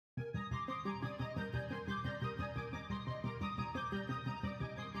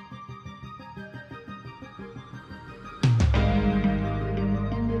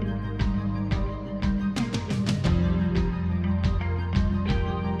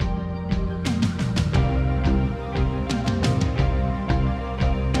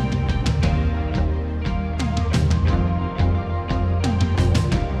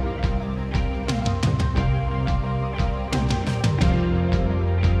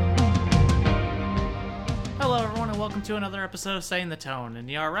welcome to another episode of Setting the Tone, an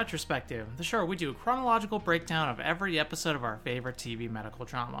ER Retrospective, the show where we do a chronological breakdown of every episode of our favorite TV medical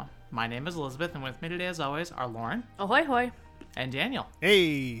drama. My name is Elizabeth, and with me today, as always, are Lauren. Ahoy hoy. And Daniel.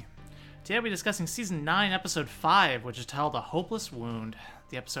 Hey. Today we'll be discussing Season 9, Episode 5, which is titled A Hopeless Wound.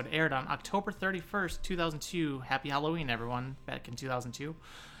 The episode aired on October 31st, 2002. Happy Halloween, everyone, back in 2002.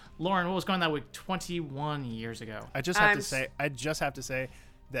 Lauren, what was going that week 21 years ago? I just have to say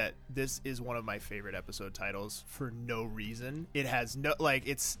that this is one of my favorite episode titles for no reason. It has no, like,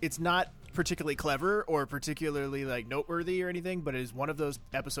 it's not particularly clever or particularly, like, noteworthy or anything, but it is one of those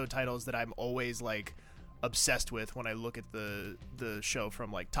episode titles that I'm always, like, obsessed with when I look at the show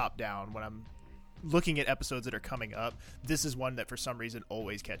from, like, top down. When I'm looking at episodes that are coming up, this is one that for some reason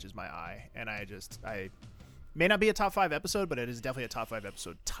always catches my eye, and I may not be a top 5 episode, but it is definitely a top 5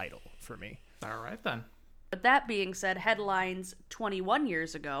 episode title for me. All right, then. But that being said, headlines 21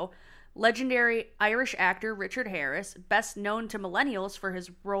 years ago, legendary Irish actor Richard Harris, best known to millennials for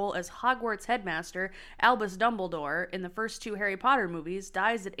his role as Hogwarts headmaster Albus Dumbledore in the first 2 Harry Potter movies,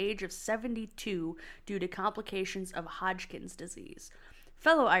 dies at age of 72 due to complications of Hodgkin's disease.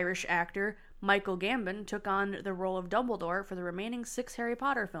 Fellow Irish actor Michael Gambon took on the role of Dumbledore for the remaining 6 Harry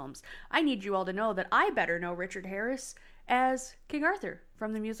Potter films. I need you all to know that I better know Richard Harris as King Arthur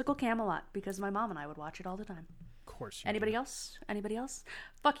from the musical Camelot, because my mom and I would watch it all the time. Of course. Anybody else?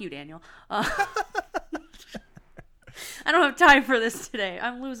 Fuck you, Daniel. I don't have time for this today.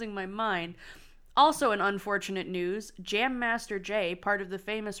 I'm losing my mind. Also in unfortunate news, Jam Master Jay, part of the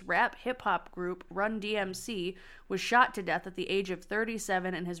famous rap hip-hop group Run DMC, was shot to death at the age of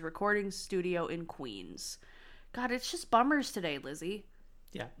 37 in his recording studio in Queens. God, it's just bummers today, Lizzie.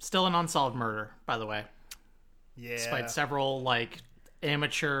 Yeah, still an unsolved murder, by the way. Yeah. Despite several, like,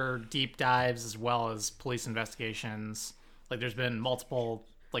 amateur deep dives as well as police investigations. Like, there's been multiple,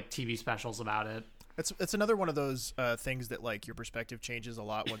 like, TV specials about it. It's another one of those things that, like, your perspective changes a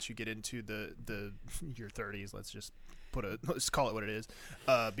lot once you get into the your 30s. Let's call it what it is,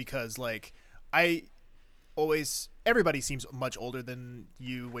 because, like, everybody seems much older than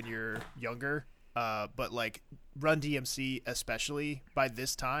you when you're younger, but, like, Run DMC especially by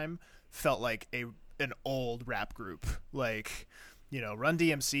this time felt like an old rap group. Like, you know, Run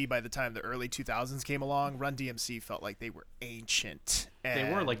DMC, by the time the early 2000s came along, Run DMC felt like they were ancient.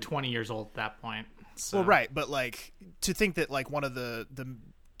 They were like 20 years old at that point. So. Well, right, but, like, to think that, like, one of the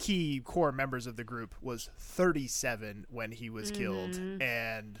key core members of the group was 37 when he was killed,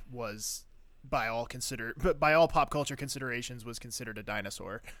 and was by all pop culture considerations was considered a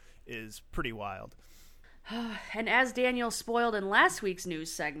dinosaur is pretty wild. And as Daniel spoiled in last week's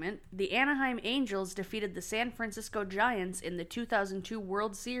news segment, the Anaheim Angels defeated the San Francisco Giants in the 2002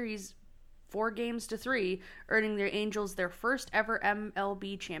 World Series 4-3, earning the Angels their first ever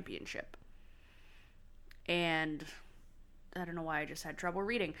MLB championship. And I don't know why I just had trouble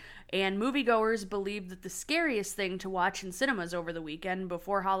reading. And moviegoers believe that the scariest thing to watch in cinemas over the weekend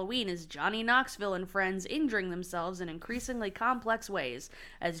before Halloween is Johnny Knoxville and friends injuring themselves in increasingly complex ways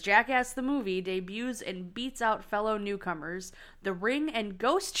as Jackass the movie debuts and beats out fellow newcomers, The Ring and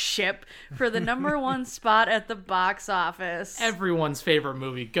Ghost Ship, for the number 1 spot at the box office. Everyone's favorite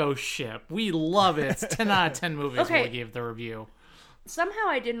movie, Ghost Ship. We love it. It's 10 out of 10 movies we gave the review. Somehow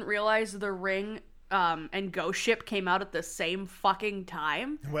I didn't realize The Ring and Ghost Ship came out at the same fucking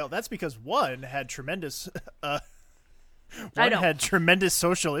time. Well, that's because one had tremendous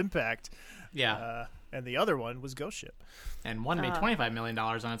social impact. Yeah. And the other one was Ghost Ship. And one made $25 million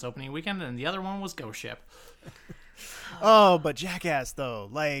on its opening weekend, and the other one was Ghost Ship. Oh, but Jackass, though.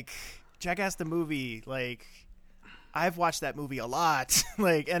 Like, Jackass the movie, like, I've watched that movie a lot.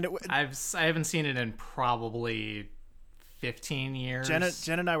 Like, and I haven't seen it in probably 15 years.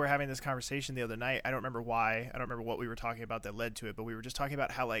 Jen and I were having this conversation the other night. I don't remember why. I don't remember what we were talking about that led to it, but we were just talking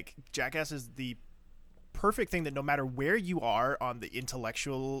about how, like, Jackass is the perfect thing that no matter where you are on the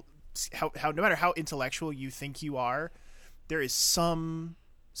intellectual, no matter how intellectual you think you are, there is some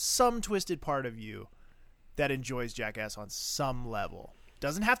twisted part of you that enjoys Jackass on some level.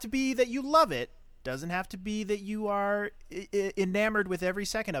 Doesn't have to be that you love it. Doesn't have to be that you are enamored with every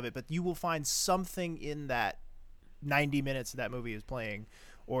second of it, but you will find something in that 90 minutes that movie is playing,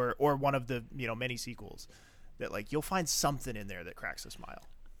 or one of the, you know, many sequels, that, like, you'll find something in there that cracks a smile.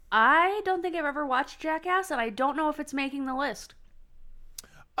 I don't think I've ever watched Jackass, and I don't know if it's making the list.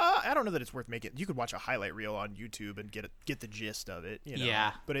 I don't know that it's worth making. You could watch a highlight reel on YouTube and get the gist of it. You know?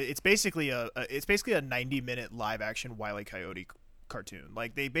 Yeah. But it's basically a 90-minute live action Wile E. Coyote cartoon.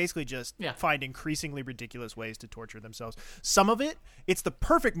 Like, they basically just Yeah. find increasingly ridiculous ways to torture themselves. Some of it's the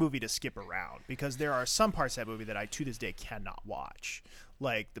perfect movie to skip around, because there are some parts of that movie that I to this day cannot watch.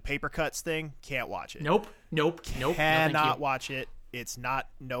 Like the paper cuts thing, can't watch it. Nope. Cannot watch it. It's not,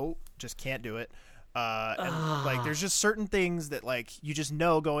 just can't do it. And like, there's just certain things that, like, you just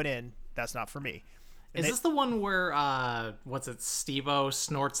know going in, that's not for me. And Is this the one where Steve-O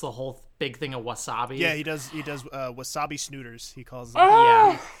snorts the whole big thing of wasabi? Yeah, he does wasabi snooters, he calls them.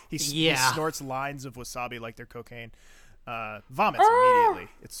 Yeah. He snorts lines of wasabi like they're cocaine. Vomits immediately.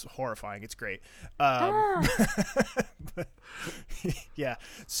 It's horrifying. It's great. Yeah.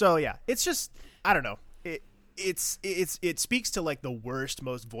 So yeah, it's just, I don't know. It speaks to like the worst,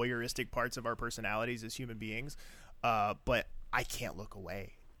 most voyeuristic parts of our personalities as human beings. But I can't look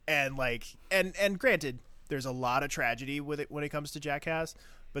away. And like, and granted, there's a lot of tragedy with it when it comes to Jackass,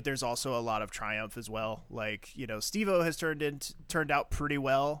 but there's also a lot of triumph as well. Like, you know, Steve-O has turned out pretty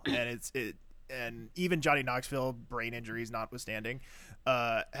well, and and even Johnny Knoxville, brain injuries notwithstanding,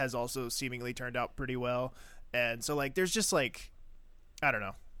 has also seemingly turned out pretty well. And so, like, there's just, like, I don't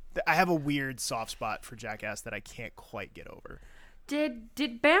know. I have a weird soft spot for Jackass that I can't quite get over.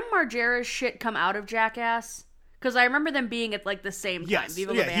 Did Bam Margera's shit come out of Jackass? Because I remember them being at, like, the same time. Yes.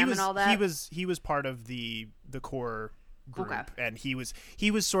 Viva La Bam and all that. He was part of the core group, okay. And he was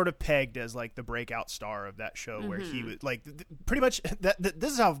sort of pegged as like the breakout star of that show, where he was like pretty much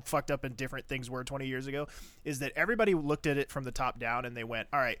this is how fucked up and different things were 20 years ago, is that everybody looked at it from the top down and they went,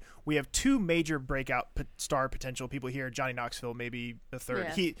 all right, we have two major breakout star potential people here, Johnny Knoxville maybe a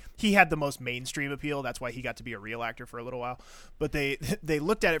third. Yeah. He had the most mainstream appeal, that's why he got to be a real actor for a little while, but they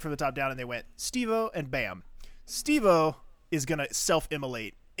looked at it from the top down and they went, Steve-O and Bam. Steve-O is gonna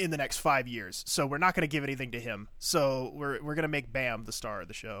self-immolate in the next 5 years, so we're not going to give anything to him, so we're going to make Bam the star of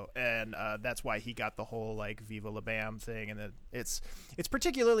the show, and that's why he got the whole like Viva La Bam thing. And it's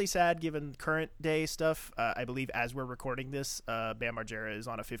particularly sad given current day stuff. I believe as we're recording this, Bam Margera is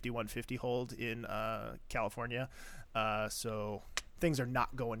on a 5150 hold in California, so things are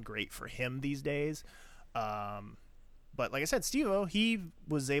not going great for him these days. But like I said, Steve-O, he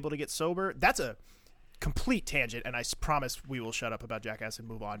was able to get sober. That's a complete tangent, and I promise we will shut up about Jackass and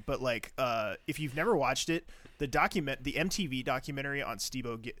move on. But like, if you've never watched it, the MTV documentary on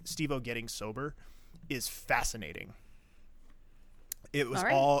Steve-O getting sober is fascinating.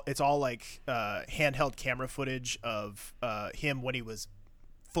 It's all like handheld camera footage of him when he was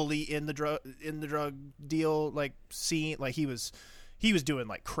fully in the drug deal, like scene. Like he was doing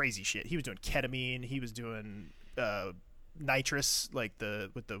like crazy shit. He was doing ketamine. He was doing nitrous, like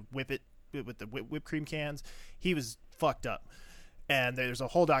with the whipped cream cans. He was fucked up. And there's a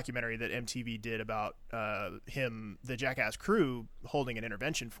whole documentary that MTV did about him, the Jackass crew, holding an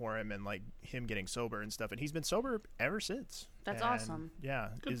intervention for him and like him getting sober and stuff. And he's been sober ever since. That's awesome. Yeah,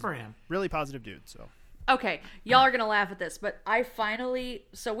 good for him. Really positive dude. So okay, y'all are gonna laugh at this, but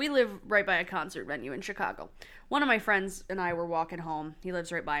so we live right by a concert venue in Chicago. One of my friends and I were walking home. He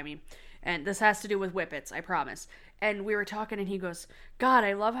lives right by me. And this has to do with Whippets, I promise. And we were talking, and he goes, God,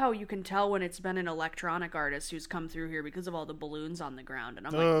 I love how you can tell when it's been an electronic artist who's come through here because of all the balloons on the ground. And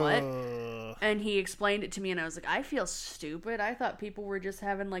I'm like, what? And he explained it to me, and I was like, I feel stupid. I thought people were just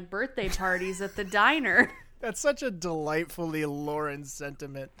having, like, birthday parties at the diner. That's such a delightfully Lauren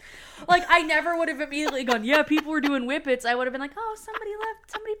sentiment. Like, I never would have immediately gone, yeah, people were doing Whippets. I would have been like, oh, somebody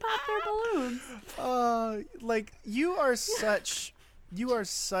popped their balloons. Like, you are such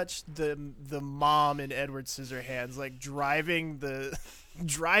the mom in Edward Scissorhands, like driving the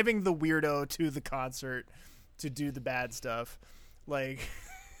weirdo to the concert to do the bad stuff, like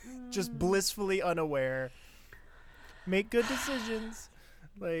just blissfully unaware, make good decisions.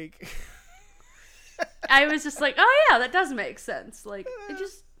 Like I was just like, oh yeah, that does make sense. Like it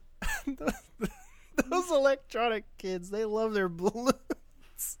just those electronic kids, they love their balloons.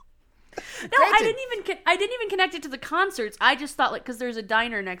 No, Granted. I didn't even connect it to the concerts. I just thought, like, because there's a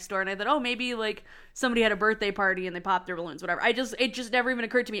diner next door, and I thought, oh, maybe like somebody had a birthday party and they popped their balloons, whatever. It just never even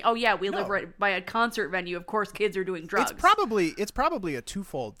occurred to me. Oh yeah, we live right by a concert venue. Of course, kids are doing drugs. It's probably a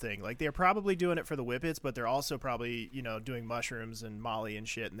twofold thing. Like they're probably doing it for the Whippets, but they're also probably doing mushrooms and Molly and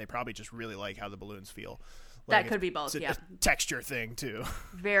shit, and they probably just really like how the balloons feel. That could be both, it's yeah. a texture thing too.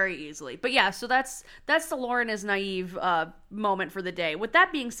 Very easily. But yeah, so that's the Lauren is naive moment for the day. With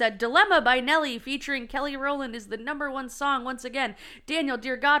that being said, Dilemma by Nelly featuring Kelly Rowland is the #1 song once again. Daniel,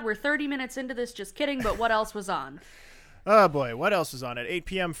 dear God, we're 30 minutes into this. Just kidding, but what else was on? Oh boy, what else was on? At 8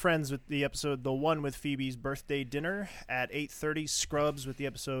 p.m., Friends with the episode The One with Phoebe's Birthday Dinner. At 8:30, Scrubs with the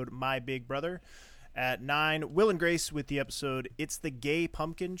episode My Big Brother. At 9, Will and Grace with the episode It's the Gay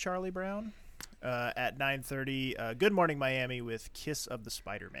Pumpkin, Charlie Brown. at 9:30. Good Morning Miami with Kiss of the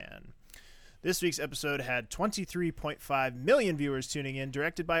Spider-Man. This week's episode had 23.5 million viewers tuning in,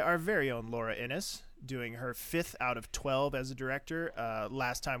 directed by our very own Laura Innes, doing her 5th out of 12 as a director.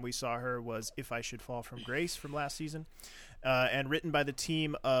 Last time we saw her was If I Should Fall from Grace from last season. And written by the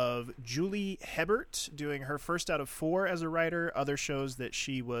team of Julie Hebert, doing her 1st out of 4 as a writer. Other shows that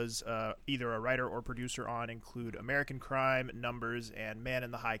she was either a writer or producer on include American Crime, Numbers, and Man in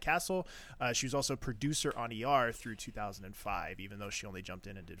the High Castle. She was also producer on ER through 2005, even though she only jumped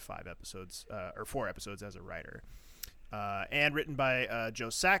in and did 4 episodes as a writer. And written by Joe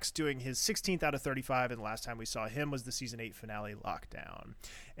Sachs, doing his 16th out of 35, and the last time we saw him was the season 8 finale, Lockdown.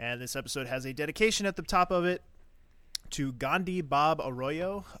 And this episode has a dedication at the top of it to Gandhi Bob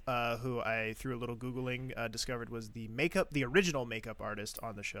Arroyo, who I, through a little Googling, discovered was the original makeup artist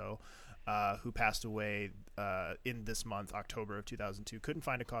on the show, who passed away in this month, October of 2002. Couldn't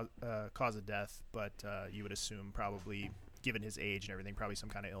find a cause of death, but you would assume probably, given his age and everything, probably some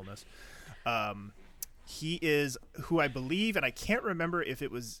kind of illness. He is who I believe, and I can't remember if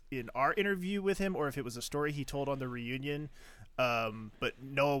it was in our interview with him or if it was a story he told on the reunion, but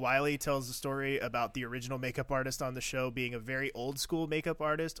Noah Wyle tells the story about the original makeup artist on the show being a very old school makeup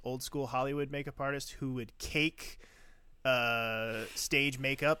artist, old school Hollywood makeup artist who would cake stage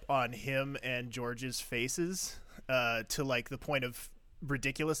makeup on him and George's faces to like the point of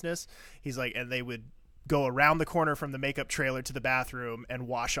ridiculousness. He's like, and they would go around the corner from the makeup trailer to the bathroom and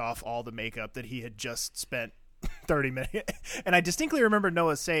wash off all the makeup that he had just spent 30 minutes. And I distinctly remember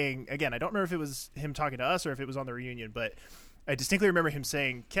Noah saying, again, I don't remember if it was him talking to us or if it was on the reunion, but I distinctly remember him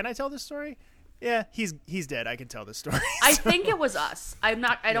saying, "Can I tell this story?" Yeah, he's dead. I can tell this story. I think it was us. I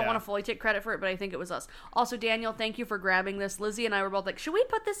don't want to fully take credit for it, but I think it was us. Also, Daniel, thank you for grabbing this. Lizzie and I were both like, should we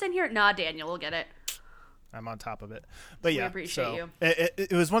put this in here? Nah, Daniel, we'll get it. I'm on top of it. But yeah, we appreciate you.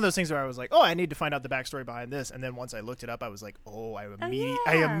 It was one of those things where I was like, oh, I need to find out the backstory behind this. And then once I looked it up, I was like,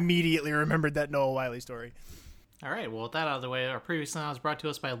 I immediately remembered that Noah Wyle story. All right, well, with that out of the way, our previous line was brought to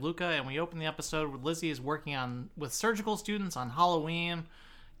us by Luka, and we open the episode with Lizzie is working with surgical students on Halloween.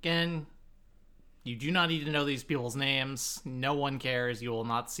 Again, you do not need to know these people's names. No one cares. You will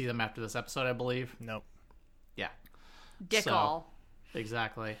not see them after this episode, I believe. Nope. Yeah. All.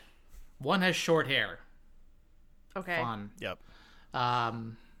 Exactly. One has short hair. Okay. Fun. Yep.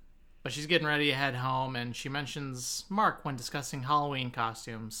 But she's getting ready to head home, and she mentions Mark when discussing Halloween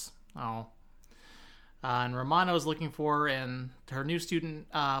costumes. And Romano is looking for her, and her new student,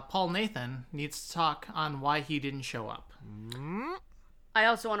 Paul Nathan, needs to talk on why he didn't show up. I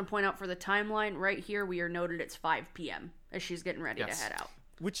also want to point out for the timeline, right here, we are noted it's 5 p.m. as she's getting ready to head out.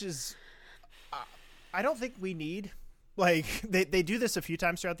 Which is, I don't think we need, like, they do this a few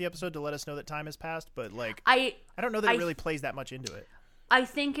times throughout the episode to let us know that time has passed, but, like, I don't know that it really plays that much into it. I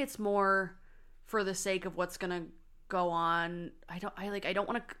think it's more for the sake of what's going to go on. I don't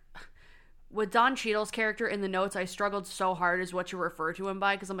want to... With Don Cheadle's character in the notes, I struggled so hard as what you refer to him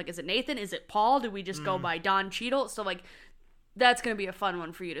by, because I'm like, is it Nathan? Is it Paul? Do we just go by Don Cheadle? So, like, that's going to be a fun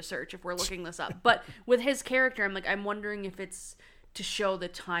one for you to search if we're looking this up. But with his character, I'm wondering if it's to show the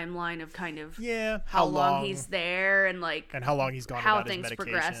timeline of kind of how long he's there and, like... And how long he's gone how about things his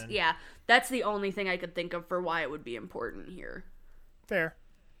medication. progress. Yeah, that's the only thing I could think of for why it would be important here. Fair.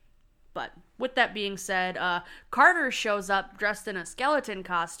 But with that being said, Carter shows up dressed in a skeleton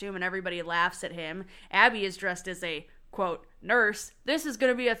costume and everybody laughs at him. Abby is dressed as a, quote, nurse. This is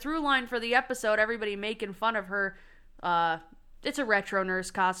going to be a through line for the episode, everybody making fun of her. It's a retro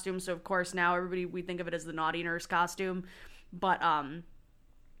nurse costume, so of course now we think of it as the naughty nurse costume. But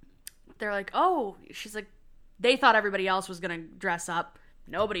they're like, oh, she's like, they thought everybody else was going to dress up.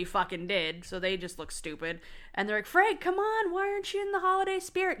 Nobody fucking did, so they just look stupid. And they're like, Frank, come on, why aren't you in the holiday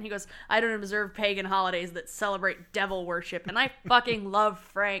spirit? And he goes, I don't observe pagan holidays that celebrate devil worship. And I fucking love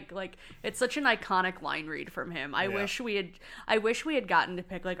Frank. Like, it's such an iconic line read from him. I wish we had gotten to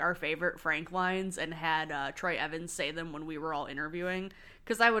pick, like, our favorite Frank lines and had Troy Evans say them when we were all interviewing.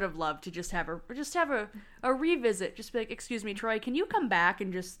 Because I would have loved to just have a revisit. Just be like, excuse me, Troy, can you come back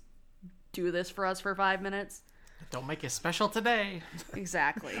and just do this for us for 5 minutes? Don't make it special today.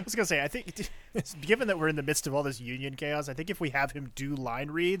 Exactly. I was going to say, I think, given that we're in the midst of all this union chaos, I think if we have him do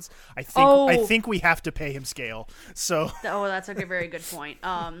line reads, I think we have to pay him scale. So. Oh, that's a very good point.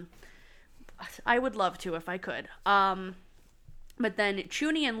 I would love to if I could. But then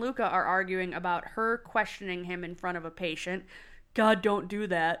Chuni and Luka are arguing about her questioning him in front of a patient. God, don't do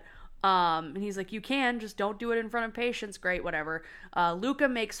that. And he's like, you can, just don't do it in front of patients. Great, whatever. Luka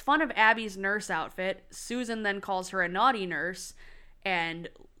makes fun of Abby's nurse outfit. Susan then calls her a naughty nurse. And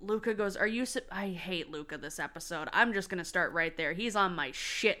Luka goes, I hate Luka this episode. I'm just going to start right there. He's on my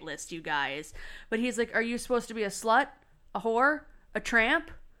shit list, you guys. But he's like, are you supposed to be a slut? A whore? A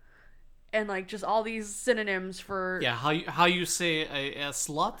tramp? And, like, just all these synonyms for... Yeah, how you say a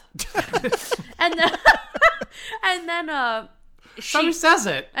slut? and then... and then, Somebody says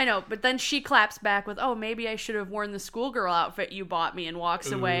it. I know, but then she claps back with, oh, maybe I should have worn the schoolgirl outfit you bought me, and walks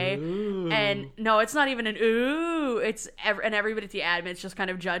away. And no, it's not even an ooh. It's and everybody at the admin's just kind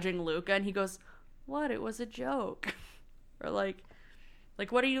of judging Luka, and he goes, what? It was a joke. Or like,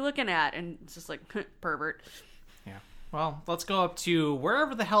 what are you looking at? And it's just like, pervert. Yeah. Well, let's go up to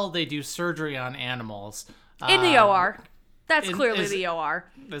wherever the hell they do surgery on animals. In the OR. That's clearly the OR.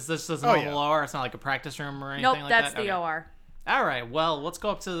 Is this a normal OR? It's not like a practice room or anything like that? Nope, that's the OR. All right, well, let's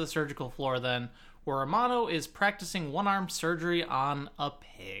go up to the surgical floor then, where Romano is practicing one-arm surgery on a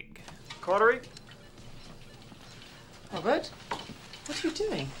pig. Corday? Robert, what are you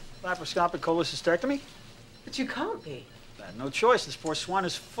doing? Laparoscopic cholecystectomy? But you can't be. I had no choice. This poor swine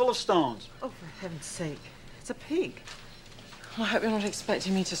is full of stones. Oh, for heaven's sake. It's a pig. Well, I hope you're not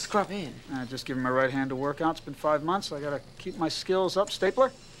expecting me to scrub in. Just giving my right hand to work out. It's been 5 months. I gotta keep my skills up.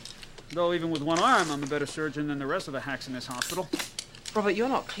 Stapler? Though even with one arm, I'm a better surgeon than the rest of the hacks in this hospital. Robert, you're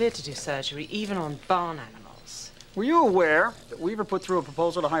not cleared to do surgery, even on barn animals. Were you aware that Weaver put through a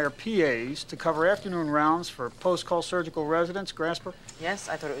proposal to hire PAs to cover afternoon rounds for post-call surgical residents, Grasper? Yes,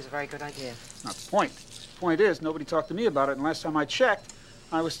 I thought it was a very good idea. That's not the point. The point is, nobody talked to me about it, and last time I checked,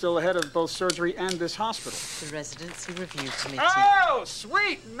 I was still the head of both surgery and this hospital. The Residency Review Committee. Oh,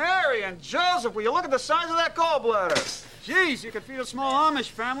 sweet Mary and Joseph, will you look at the size of that gallbladder? Jeez, you could feed a small Amish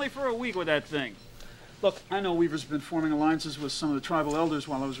family for a week with that thing. Look, I know Weaver's been forming alliances with some of the tribal elders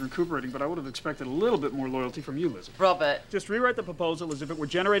while I was recuperating, but I would have expected a little bit more loyalty from you, Lizzie. Robert. Just rewrite the proposal as if it were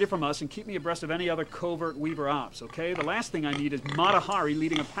generated from us and keep me abreast of any other covert Weaver ops, okay? The last thing I need is Mata Hari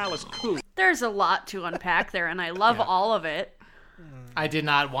leading a palace coup. There's a lot to unpack there, and I love all of it. I did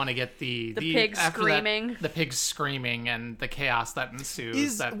not want to get the pig screaming. The pig screaming and the chaos that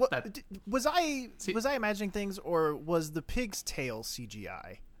ensues. Was I imagining things, or was the pig's tail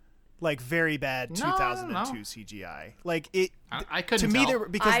CGI? Like very bad 2002 CGI. Like it. I couldn't tell.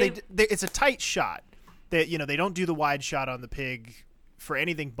 Because it's a tight shot. That they don't do the wide shot on the pig for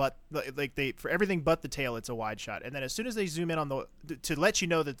anything but for everything but the tail. It's a wide shot, and then as soon as they zoom in on to let you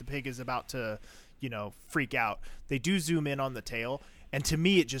know that the pig is about to freak out, they do zoom in on the tail, and to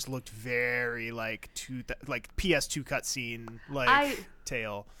me it just looked very like PS2 cutscene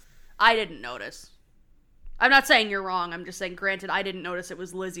tail. I didn't notice. I'm not saying you're wrong. I'm just saying, granted, I didn't notice it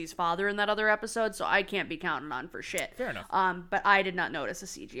was Lizzie's father in that other episode, so I can't be counted on for shit. Fair enough. But I did not notice a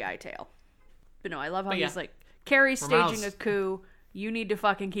CGI tail. But no, I love how he's like, Carrie's staging a coup. You need to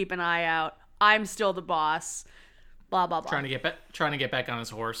fucking keep an eye out. I'm still the boss. Blah blah blah. Trying to get back on his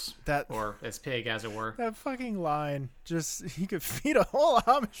horse, or his pig, as it were. That fucking line, just he could feed a whole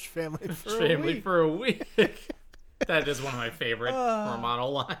Amish family for a week. That is one of my favorite Romano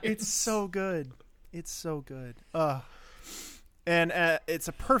lines. It's so good. It's so good. And it's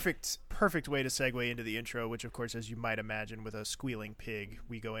a perfect way to segue into the intro, which, of course, as you might imagine, with a squealing pig,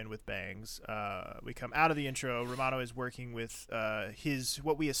 we go in with bangs. We come out of the intro. Romano is working with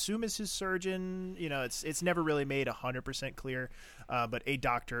what we assume is his surgeon. It's never really made 100% clear, but a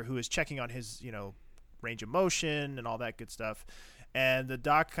doctor who is checking on his, range of motion and all that good stuff. And the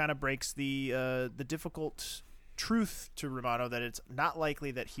doc kind of breaks the difficult truth to Romano that it's not likely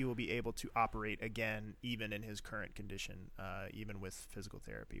that he will be able to operate again, even in his current condition, even with physical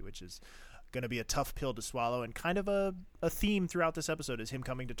therapy, which is going to be a tough pill to swallow, and kind of a theme throughout this episode is him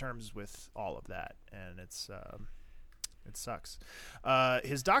coming to terms with all of that, and it sucks.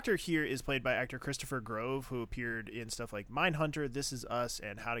 His doctor here is played by actor Christopher Grove, who appeared in stuff like Mindhunter, This Is Us,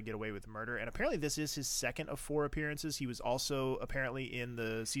 and How to Get Away with Murder. And apparently this is his second of 4 appearances. He was also apparently in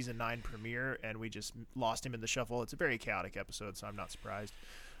the season 9 premiere, and we just lost him in the shuffle. It's a very chaotic episode, so I'm not surprised.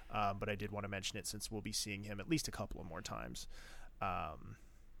 But I did want to mention it since we'll be seeing him at least a couple of more times.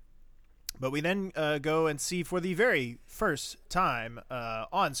 But we then go and see for the very first time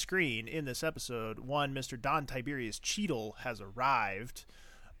on screen in this episode, Mr. Don Tiberius Cheadle has arrived.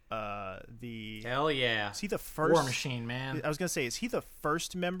 Hell yeah. Is he the first? War Machine, man. I was going to say, is he the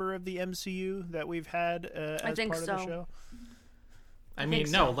first member of the MCU that we've had as part of the show? I mean,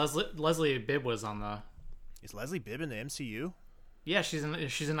 no, Leslie Bibb was on the... Is Leslie Bibb in the MCU? Yeah, she's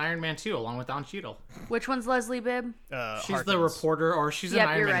in Iron Man 2 along with Don Cheadle. Which one's Leslie Bibb? She's Harkins. the reporter, or she's in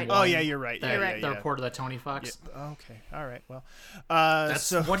Iron Man 1. Oh, yeah, you're right. The reporter that Tony fucks. Yeah. Okay, all right, well.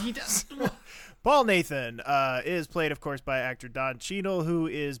 That's what he does. Paul Nathan is played, of course, by actor Don Cheadle, who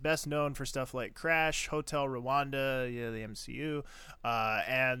is best known for stuff like Crash, Hotel Rwanda, the MCU,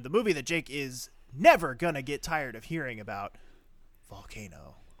 and the movie that Jake is never going to get tired of hearing about,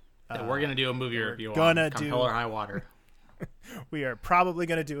 Volcano. That we're going to do a movie review Come Hell or High Water. We are probably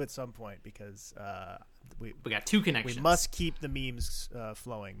going to do at some point because we got two connections. We must keep the memes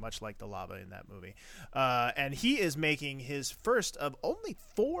flowing, much like the lava in that movie. And he is making his first of only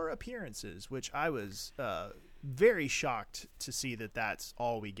 4 appearances, which I was very shocked to see that that's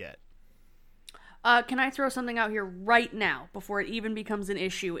all we get. Can I throw something out here right now before it even becomes an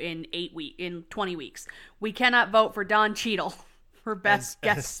issue in 20 weeks? We cannot vote for Don Cheadle for best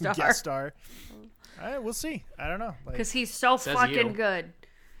guest star. Guest star. All right, we'll see. I don't know. Because he's so fucking good.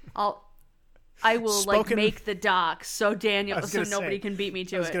 I will make the doc so nobody can beat me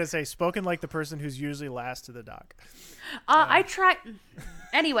to it. I was going to say, spoken like the person who's usually last to the doc. I try.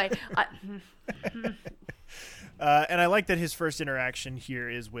 Anyway. And I like that his first interaction here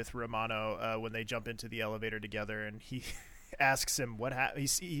is with Romano when they jump into the elevator together, and he asks him what happened.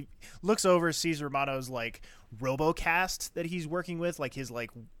 He looks over, sees Romano's like RoboCast that he's working with, like his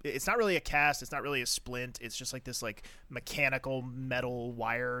it's not really a cast, it's not really a splint, it's just like this like mechanical metal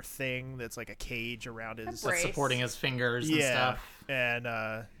wire thing that's like a cage around his that's supporting his fingers and stuff.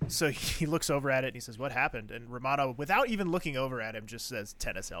 And so he looks over at it and he says, "What happened?" And Romano, without even looking over at him, just says,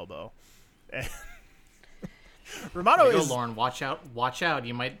 "Tennis elbow." And Romano is Lauren, watch out,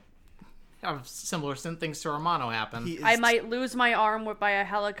 you might have similar things to Romano happen. I might lose my arm by a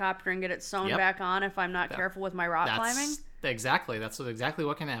helicopter and get it sewn back on if I'm not careful with my rock climbing. Exactly. That's exactly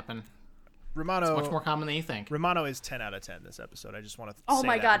what can happen. Romano, it's much more common than you think. Romano is 10 out of 10 this episode. I just want to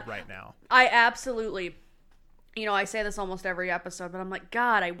say that right now. I absolutely, I say this almost every episode, but I'm like,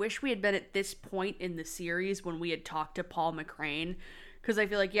 God, I wish we had been at this point in the series when we had talked to Paul McCrane. Because I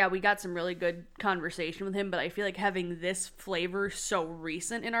feel like, we got some really good conversation with him, but I feel like having this flavor so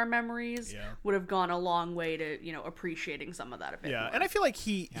recent in our memories would have gone a long way to, appreciating some of that a bit more. And I feel like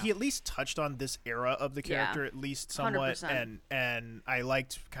he at least touched on this era of the character at least somewhat, 100%. and I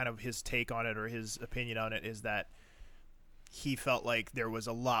liked kind of his take on it, or his opinion on it, is that he felt like there was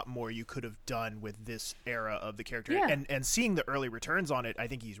a lot more you could have done with this era of the character. And seeing the early returns on it, I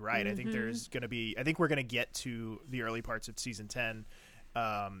think he's right. I think we're going to get to the early parts of season 10,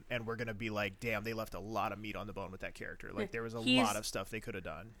 and we're going to be like, damn, they left a lot of meat on the bone with that character. Like, there was a lot of stuff they could have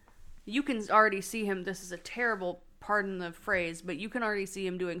done. You can already see him, this is a terrible, pardon the phrase, but you can already see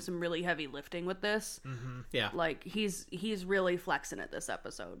him doing some really heavy lifting with this. Mm-hmm. Yeah. Like, he's really flexing it this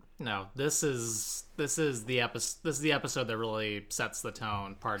episode. No, this is the episode that really sets the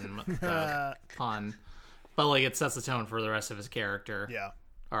tone, pardon the pun. But, like, it sets the tone for the rest of his character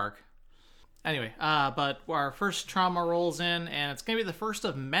arc. Anyway, but our first trauma rolls in, and it's going to be the first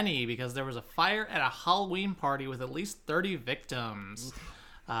of many because there was a fire at a Halloween party with at least 30 victims.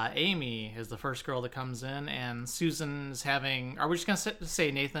 Amy is the first girl that comes in, and Susan's having... Are we just going to say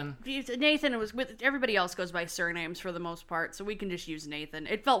Nathan? Nathan was with... Everybody else goes by surnames for the most part, so we can just use Nathan.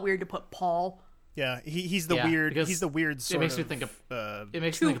 It felt weird to put Paul. Yeah, he's the weird. He's the weird sort of... It makes me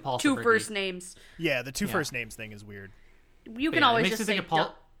think of Paul. Two first names. Yeah, the two first names thing is weird. You can always just say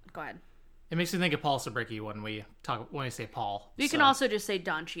Paul. Go ahead. It makes me think of Paul Sabricki when we say Paul. You can also just say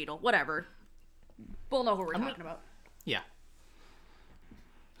Don Cheadle. Whatever. We'll know who we're talking about. Yeah.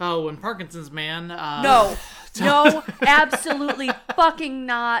 Oh, and Parkinson's man. No, absolutely fucking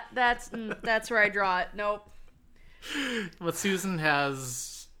not. That's where I draw it. Nope. But Susan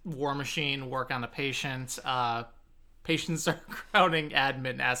has War Machine work on a patient. Patients are crowding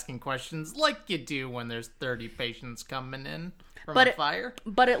admin, asking questions like you do when there's 30 patients coming in from a fire.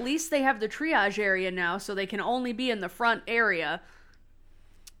 But at least they have the triage area now, so they can only be in the front area.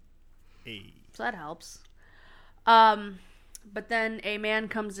 Hey. So that helps. But then a man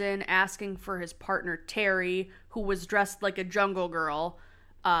comes in asking for his partner, Terry, who was dressed like a jungle girl.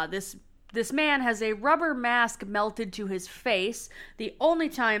 This man has a rubber mask melted to his face. The only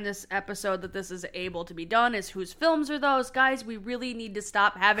time this episode that this is able to be done is whose films are those? Guys, we really need to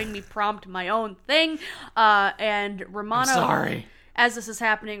stop having me prompt my own thing. And Romano... I'm sorry. As this is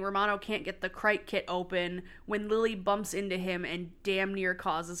happening, Romano can't get the Crite kit open when Lily bumps into him and damn near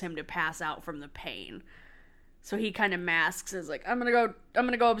causes him to pass out from the pain. So he kind of masks as like, I'm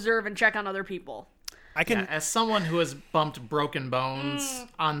gonna go observe and check on other people. As someone who has bumped broken bones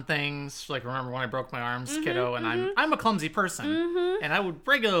on things, like remember when I broke my arms, kiddo, and I'm a clumsy person, and I would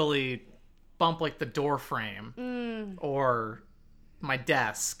regularly bump like the door frame or my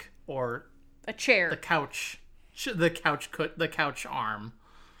desk or a chair, the couch arm.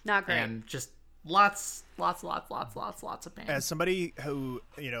 Not great. And just lots of pain. As somebody who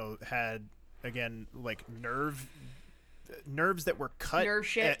had again, like nerves that were cut,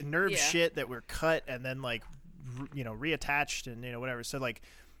 shit that were cut and then like reattached and whatever. So like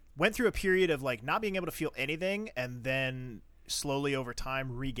went through a period of like not being able to feel anything, and then slowly over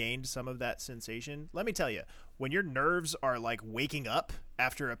time regained some of that sensation. Let me tell you, when your nerves are like waking up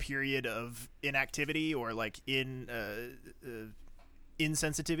after a period of inactivity or like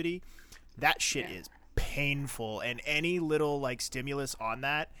insensitivity, that shit is painful, and any little like stimulus on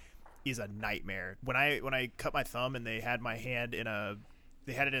that is a nightmare. When I cut my thumb and they had my hand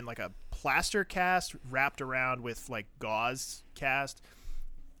they had it in like a plaster cast wrapped around with like gauze cast,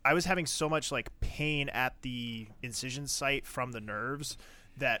 I was having so much like pain at the incision site from the nerves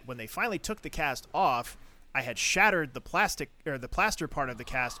that when they finally took the cast off, I had shattered the plaster part of the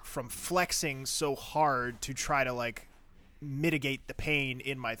cast from flexing so hard to try to like mitigate the pain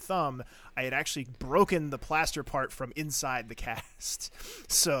in my thumb. I had actually broken the plaster part from inside the cast.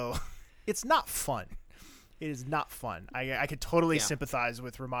 So it's not fun. It is not fun. I could totally sympathize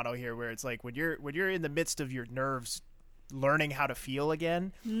with Romano here, where it's like when you're in the midst of your nerves learning how to feel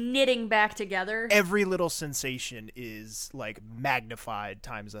again, knitting back together, every little sensation is like magnified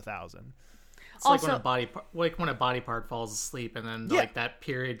times 1,000. It's also, like when a body part falls asleep, and then like that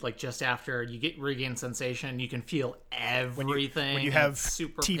period, like just after you regain sensation, you can feel everything. When you have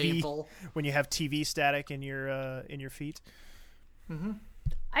super TV, painful. When you have TV static in your feet. Mm-hmm.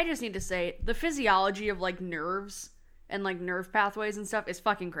 I just need to say the physiology of like nerves and like nerve pathways and stuff is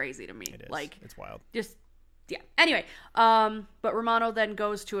fucking crazy to me. It is. Like it's wild. Just yeah. Anyway, but Romano then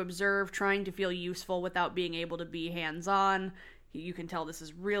goes to observe, trying to feel useful without being able to be hands-on. You can tell this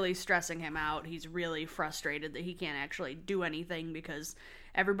is really stressing him out. He's really frustrated that he can't actually do anything because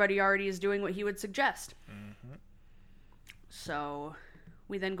everybody already is doing what he would suggest. Mm-hmm. So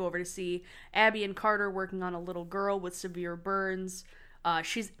we then go over to see Abby and Carter working on a little girl with severe burns.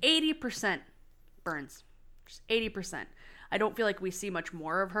 She's 80% burns. She's 80%. I don't feel like we see much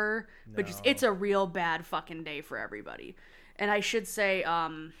more of her, but just it's a real bad fucking day for everybody. And I should say,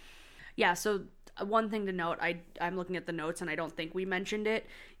 so one thing to note, I'm looking at the notes and I don't think we mentioned it,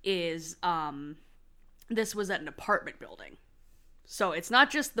 is this was at an apartment building. So it's not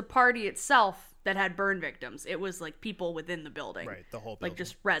just the party itself that had burn victims. It was like people within the building. Right, the whole building. Like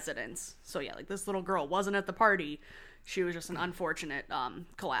just residents. So yeah, like this little girl wasn't at the party. She was just an unfortunate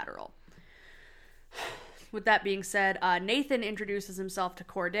collateral. With that being said, Nathan introduces himself to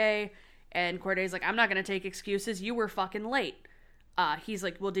Corday, and Corday's like, I'm not going to take excuses. You were fucking late. He's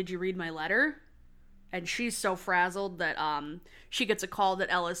like, well, did you read my letter? And she's so frazzled that she gets a call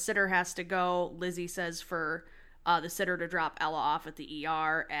that Ella's sitter has to go. Lizzie says for the sitter to drop Ella off at the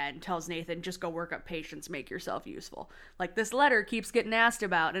ER and tells Nathan, just go work up patience, make yourself useful. Like, this letter keeps getting asked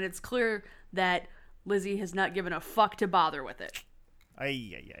about, and it's clear that Lizzie has not given a fuck to bother with it.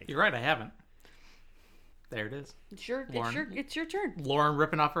 You're right, I haven't. There it is. It's your turn. Lauren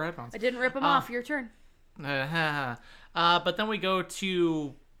ripping off her headphones. I didn't rip them off. Your turn. But then we go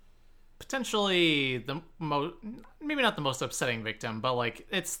to potentially the maybe not the most upsetting victim, but like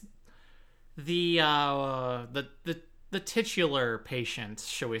it's the titular patient,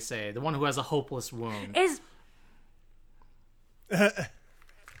 shall we say, the one who has a hopeless wound.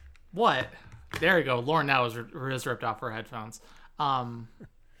 What? There you go. Lauren now is ripped off her headphones.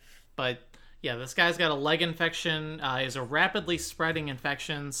 But yeah, this guy's got a leg infection. Is a rapidly spreading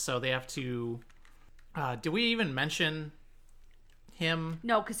infection, so they have to. Do we even mention him?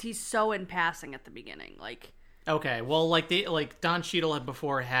 No, because he's so in passing at the beginning. Like, okay, well, like Don Cheadle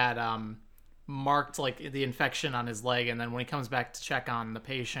had marked like the infection on his leg, and then when he comes back to check on the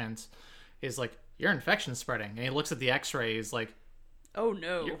patient, is like, your infection's spreading, and he looks at the X-ray. He's like, oh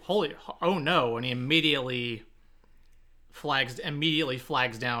no, oh no, and he immediately flags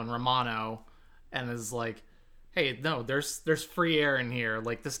down Romano, and is like, hey, no, there's free air in here.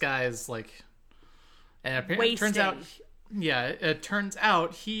 Like, this guy's like, and it turns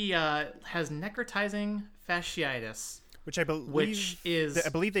out he has necrotizing fasciitis, which I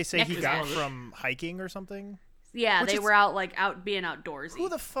believe they say he got from hiking or something. Yeah, they were out being outdoorsy. Who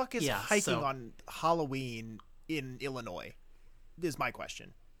the fuck is hiking on Halloween in Illinois? Is my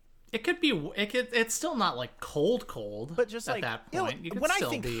question. It's still not like cold, but just at that point, when I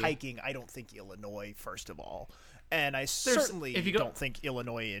think hiking, I don't think Illinois first of all, and I certainly don't think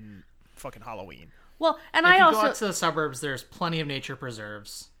Illinois in fucking Halloween. Well, and if you go out to the suburbs, there's plenty of nature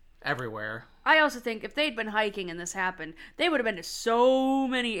preserves everywhere. I also think if they'd been hiking and this happened, they would have been to so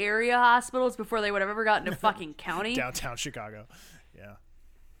many area hospitals before they would have ever gotten to fucking county. Downtown Chicago. Yeah.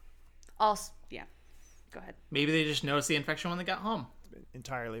 Also, yeah. Go ahead. Maybe they just noticed the infection when they got home.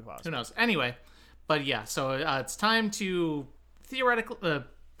 Entirely possible. Who knows? Anyway, but yeah, so it's time to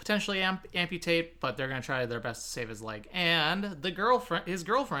potentially amputate, but they're going to try their best to save his leg. And his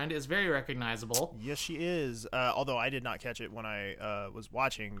girlfriend is very recognizable. Yes, she is. Although I did not catch it when I was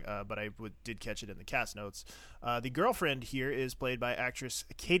watching, but I did catch it in the cast notes. The girlfriend here is played by actress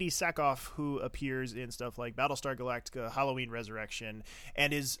Katie Sackhoff, who appears in stuff like Battlestar Galactica, Halloween Resurrection,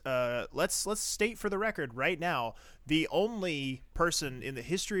 and is, let's state for the record right now, the only person in the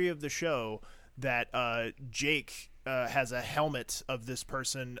history of the show that Jake has a helmet of this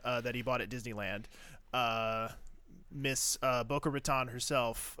person that he bought at Disneyland. Miss Bo-Katan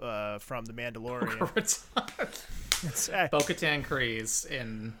herself from The Mandalorian. Bo-Katan Kryze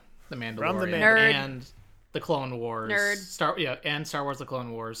in The Mandalorian. Nerd. And The Clone Wars. Nerd. Star Wars The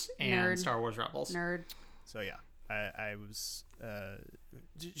Clone Wars and Nerd. Star Wars Rebels. Nerd. So yeah, I was...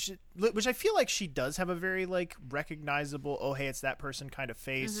 which I feel like she does have a very like recognizable, oh hey, it's that person kind of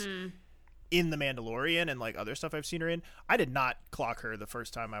face in The Mandalorian and like other stuff I've seen her in. I did not clock her the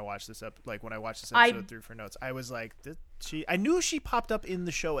first time I watched this when I watched this episode through for notes. I was like, I knew she popped up in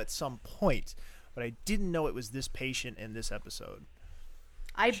the show at some point, but I didn't know it was this patient in this episode.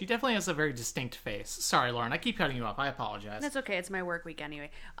 She definitely has a very distinct face. Sorry, Lauren, I keep cutting you off. I apologize. That's okay. It's my work week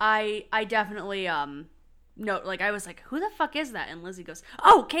anyway. I definitely no, like I was like, who the fuck is that? And Lizzie goes,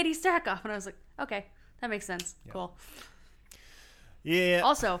 oh, Katie Sackhoff, and I was like, okay, that makes sense. Yeah. Cool. Yeah.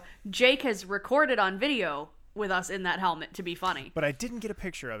 Also, Jake has recorded on video with us in that helmet to be funny. But I didn't get a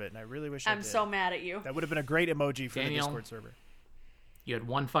picture of it, and I really wish I did. I'm so mad at you. That would have been a great emoji for Daniel, the Discord server. You had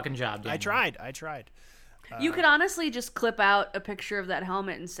one fucking job, Daniel. I tried. You could honestly just clip out a picture of that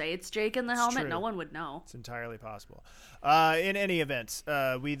helmet and say it's Jake in the helmet. True. No one would know. It's entirely possible. In any event,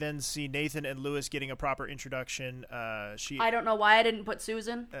 we then see Nathan and Lewis getting a proper introduction. I don't know why I didn't put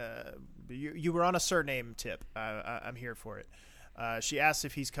Susan. You were on a surname tip. I'm here for it. She asks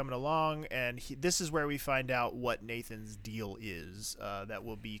if he's coming along, and this is where we find out what Nathan's deal is. That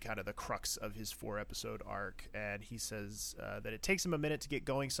will be kind of the crux of his 4-episode arc. And he says that it takes him a minute to get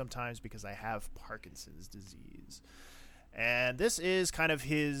going sometimes because I have Parkinson's disease. And this is kind of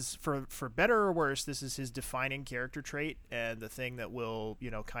his, for better or worse, this is his defining character trait, and the thing that will,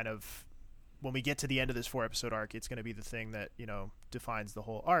 kind of, when we get to the end of this 4-episode arc, it's going to be the thing that, defines the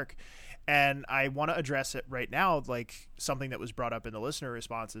whole arc. And I want to address it right now, like something that was brought up in the listener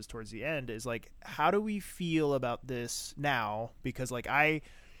responses towards the end is like, how do we feel about this now? Because like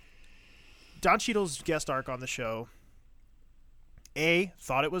Don Cheadle's guest arc on the show, A,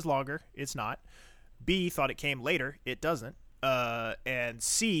 thought it was longer. It's not. B, thought it came later. It doesn't. And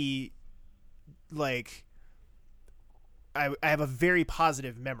C, like, I have a very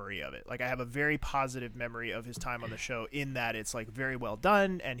positive memory of it. Like, I have a very positive memory of his time on the show in that it's, like, very well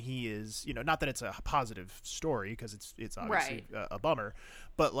done, and he is, not that it's a positive story, because it's obviously a bummer,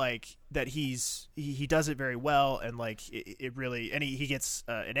 but, like, that he does it very well, and, like, it really, and he gets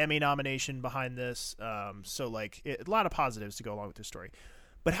an Emmy nomination behind this, so, like, a lot of positives to go along with this story.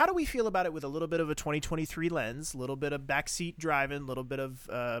 But how do we feel about it with a little bit of a 2023 lens, a little bit of backseat driving, a little bit of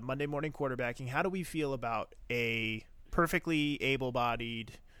Monday morning quarterbacking? How do we feel about a perfectly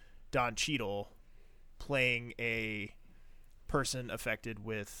able-bodied Don Cheadle playing a person affected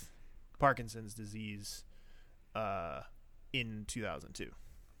with Parkinson's disease in 2002?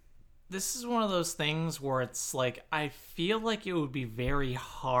 This is one of those things where it's like, I feel like it would be very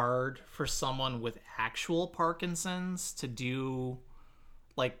hard for someone with actual Parkinson's to do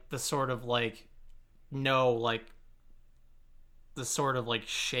like the sort of like the sort of like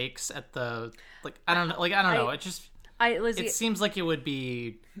shakes at the like I don't know it just Lizzie, it seems like it would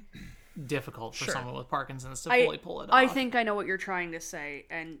be difficult for someone with Parkinson's to fully pull it off. I think I know what you're trying to say,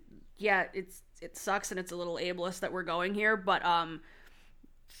 and yeah, it sucks and it's a little ableist that we're going here, but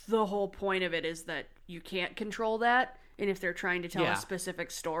the whole point of it is that you can't control that, and if they're trying to tell a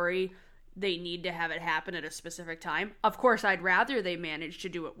specific story, they need to have it happen at a specific time. Of course, I'd rather they manage to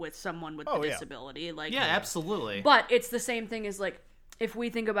do it with someone with a disability. Like, yeah, absolutely. But it's the same thing as, like, if we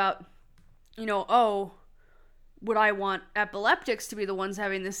think about, would I want epileptics to be the ones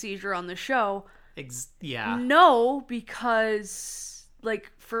having the seizure on the show? No, because, like,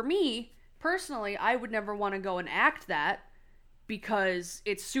 for me, personally, I would never want to go and act that because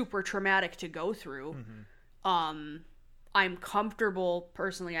it's super traumatic to go through. Mm-hmm. I'm comfortable,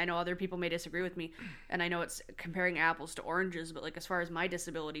 personally, I know other people may disagree with me, and I know it's comparing apples to oranges, but, like, as far as my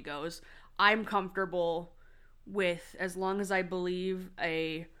disability goes, I'm comfortable with, as long as I believe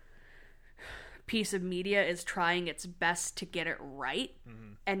a piece of media is trying its best to get it right,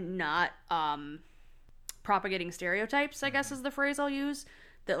 and not propagating stereotypes, I guess is the phrase I'll use,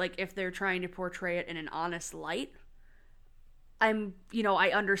 that, like, if they're trying to portray it in an honest light, I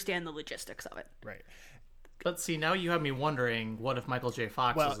understand the logistics of it. Right. But see, now you have me wondering, what if Michael J.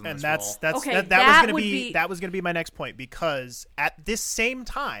 Fox was in this role? Okay, that was gonna be my next point, because at this same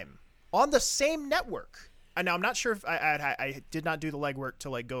time on the same network. And now I'm not sure if I did not do the legwork to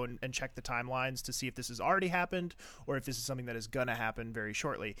like go and check the timelines to see if this has already happened or if this is something that is gonna happen very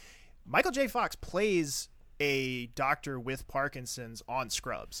shortly. Michael J. Fox plays a doctor with Parkinson's on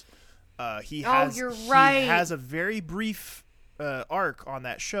Scrubs. He has a very brief arc on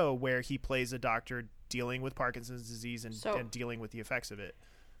that show where he plays a doctor dealing with Parkinson's disease and dealing with the effects of it.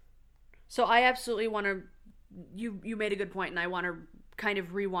 So I absolutely want to. You made a good point, and I want to kind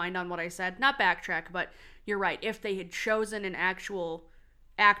of rewind on what I said, not backtrack, but you're right. If they had chosen an actual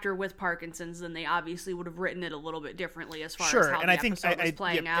actor with Parkinson's, then they obviously would have written it a little bit differently as far as how the episode was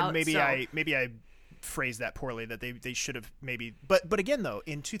playing out. And maybe I phrased that poorly, that they should have maybe. But again, though,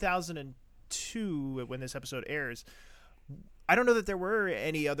 in 2002, when this episode airs, I don't know that there were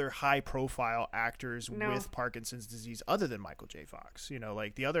any other high-profile actors with Parkinson's disease other than Michael J. Fox. You know,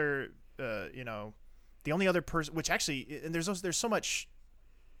 like the other, the only other person, which actually, and there's so much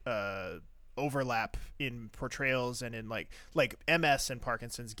overlap in portrayals, and in like MS and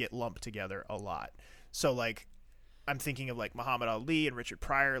Parkinson's get lumped together a lot. So like, I'm thinking of like Muhammad Ali and Richard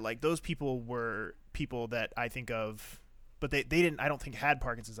Pryor. Like those people were people that I think of, but they didn't. I don't think had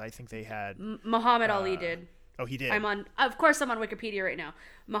Parkinson's. I think they had. Muhammad Ali did. Oh, he did. Of course, I'm on Wikipedia right now.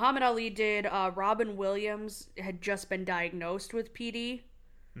 Muhammad Ali did. Robin Williams had just been diagnosed with PD.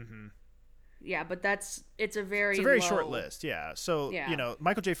 Mm-hmm. Yeah, but it's a very short list. Yeah. So,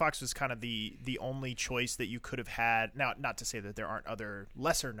 Michael J. Fox was kind of the only choice that you could have had. Now, not to say that there aren't other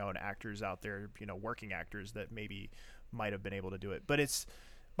lesser known actors out there, working actors that maybe might have been able to do it. But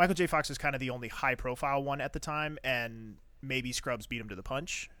Michael J. Fox is kind of the only high profile one at the time, and maybe Scrubs beat him to the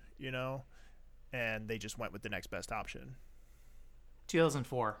punch, and they just went with the next best option.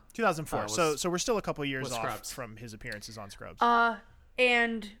 2004. So we're still a couple of years off from his appearances on Scrubs.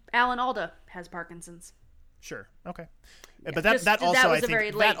 And Alan Alda has Parkinson's. Sure. Okay. Yeah, but that also I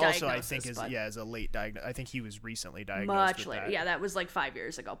think is a late diagnosis. I think he was recently diagnosed. Much later. Yeah, that was like 5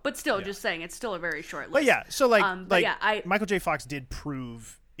 years ago. But still, just saying, it's still a very short list. But yeah, so Michael J. Fox did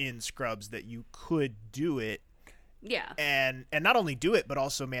prove in Scrubs that you could do it. Yeah. And not only do it, but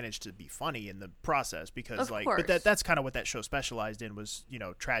also manage to be funny in the process, because but that's kind of what that show specialized in, was,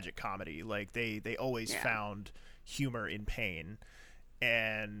 tragic comedy. Like they always found humor in pain.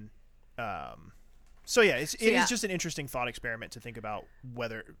 And it is just an interesting thought experiment to think about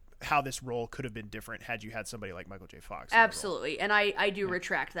how this role could have been different had you had somebody like Michael J. Fox. Absolutely. And I do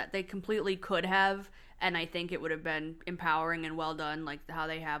retract that. They completely could have, and I think it would have been empowering and well done, like how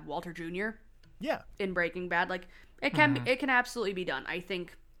they have Walter Jr. Yeah. in Breaking Bad. Like it can absolutely be done. I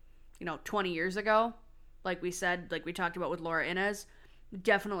think 20 years ago, like we said, like we talked about with Laura Inez,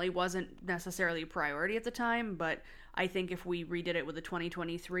 definitely wasn't necessarily a priority at the time, but I think if we redid it with a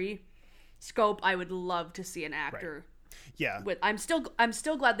 2023 scope, I would love to see an actor. Right. Yeah. I'm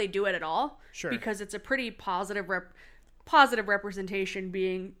still glad they do it at all. Sure. Because it's a pretty positive representation,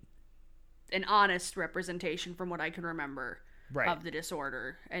 being an honest representation from what I can remember of the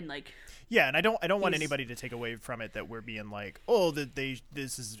disorder, and like. Yeah, and I don't want anybody to take away from it that we're being like, oh, this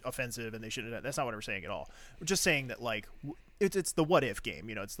is offensive and they shouldn't have. That's not what we're saying at all. We're just saying that like it's the what if game.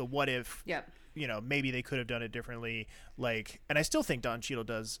 It's the what if. Yep. Maybe they could have done it differently. Like, and I still think Don Cheadle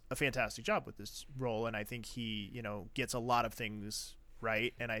does a fantastic job with this role, and I think he gets a lot of things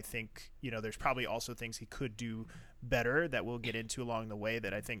right. And I think there's probably also things he could do better that we'll get into along the way.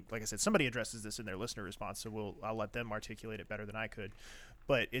 That I think, like I said, somebody addresses this in their listener response, so I'll let them articulate it better than I could.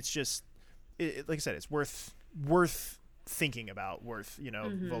 But it's just. Like I said, it's worth thinking about,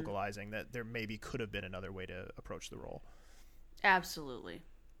 vocalizing that there maybe could have been another way to approach the role. Absolutely.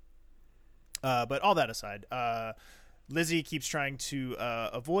 But all that aside, Lizzie keeps trying to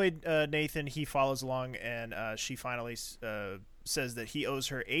avoid Nathan. He follows along, and she finally says that he owes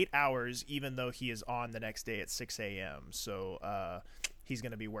her 8 hours, even though he is on the next day at 6 a.m. So he's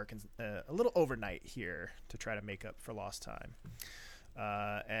going to be working a little overnight here to try to make up for lost time.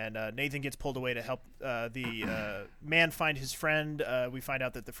 And Nathan gets pulled away to help the man find his friend. We find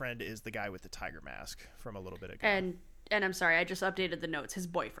out that the friend is the guy with the tiger mask from a little bit ago. And I'm sorry, I just updated the notes. His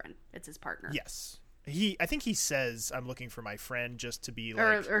boyfriend. It's his partner. Yes. I think he says, I'm looking for my friend, just to be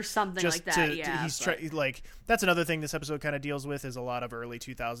like... Or something like that, yeah. That's another thing this episode kind of deals with, is a lot of early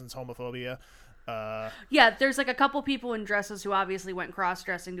 2000s homophobia. Yeah, there's like a couple people in dresses who obviously went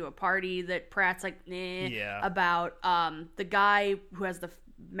cross-dressing to a party that Pratt's like, about. The guy who has the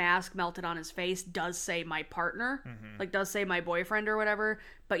mask melted on his face does say my partner, does say my boyfriend or whatever.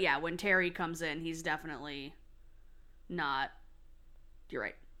 But yeah, when Terry comes in, he's definitely not. You're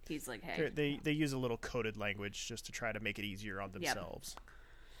right. he's like, hey. They use a little coded language just to try to make it easier on themselves.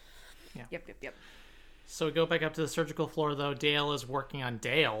 Yep. So we go back up to the surgical floor, though. Dale,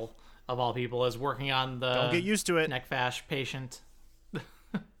 of all people, is working on the Don't get used to it. neck fash patient.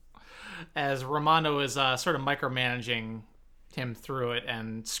 As Romano is sort of micromanaging him through it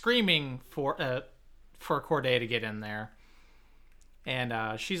and screaming for Corday to get in there.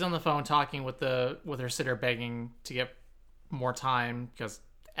 And she's on the phone talking with her sitter, begging to get more time because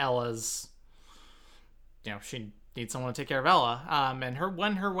Ella's, she needs someone to take care of Ella. And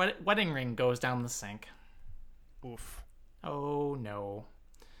when her wedding ring goes down the sink. Oof. Oh no.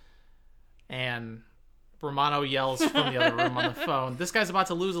 And Romano yells from the other room on the phone, "This guy's about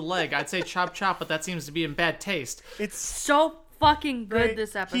to lose a leg. I'd say chop chop, but that seems to be in bad taste." It's so fucking good, right?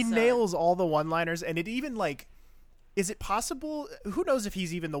 this episode. He nails all the one-liners, and it even is it possible? Who knows if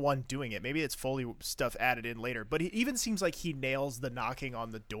he's even the one doing it? Maybe it's Foley stuff added in later, but it even seems like he nails the knocking on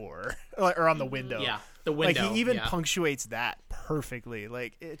the door or on the window. Yeah, the window. Like he even punctuates that perfectly.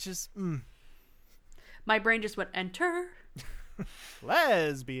 Like it just. My brain just went enter.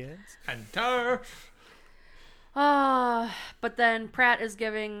 Lesbians. Enter. But then Pratt is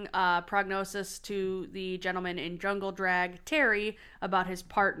giving prognosis to the gentleman in Jungle Drag, Terry, about his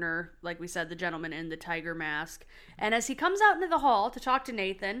partner, like we said, the gentleman in the tiger mask. And as he comes out into the hall to talk to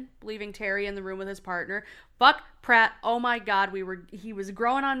Nathan, leaving Terry in the room with his partner, fuck Pratt. Oh my god, he was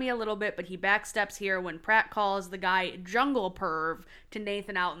growing on me a little bit, but he backsteps here when Pratt calls the guy Jungle Perv to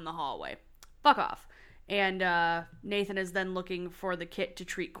Nathan out in the hallway. Fuck off. And Nathan is then looking for the kit to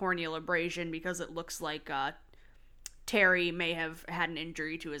treat corneal abrasion because it looks like Terry may have had an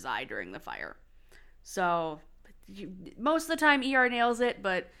injury to his eye during the fire. So most of the time ER nails it,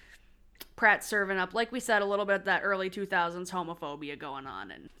 but Pratt's serving up, like we said, a little bit of that early 2000s homophobia going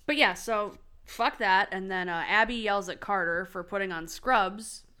on. But yeah, so fuck that. And then Abby yells at Carter for putting on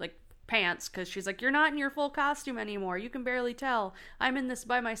scrubs, like pants, because she's like, "You're not in your full costume anymore. You can barely tell. I'm in this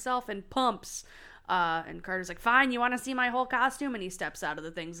by myself in pumps." And Carter's like, "Fine, you want to see my whole costume?" And he steps out of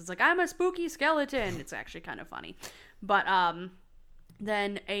the things. It's like, "I'm a spooky skeleton." It's actually kind of funny. But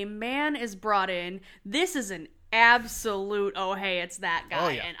then a man is brought in. This is an absolute, oh, hey, it's that guy. Oh,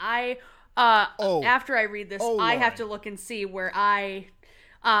 yeah. And I, after I read this, I have to look and see where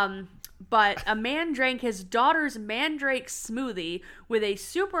but a man drank his daughter's mandrake smoothie with a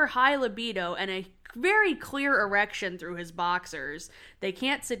super high libido and a very clear erection through his boxers. They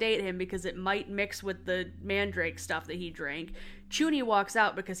can't sedate him because it might mix with the mandrake stuff that he drank. Chooney walks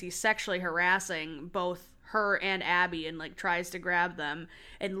out because he's sexually harassing both her and Abby and tries to grab them.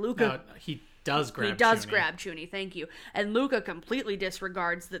 And Luka... No, he does grab Chooney, thank you. And Luka completely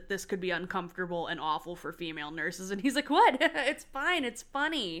disregards that this could be uncomfortable and awful for female nurses. And he's like, "What? It's fine. It's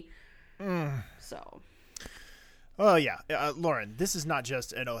funny." So... Oh, yeah. Lauren, this is not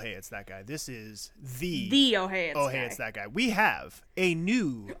just an "oh, hey, it's that guy." This is the "oh, hey, it's that guy." We have a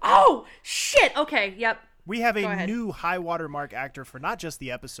new... Oh, shit! Okay, yep. We have a new high watermark actor for not just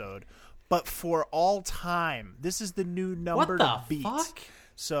the episode, but for all time. This is the new number to beat. What the fuck?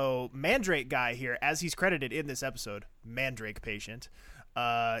 So, Mandrake guy here, as he's credited in this episode, Mandrake patient,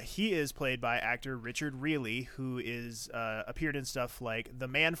 he is played by actor Richard Reilly, who is appeared in stuff like The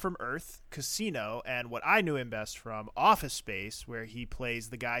Man from Earth, Casino, and what I knew him best from, Office Space, where he plays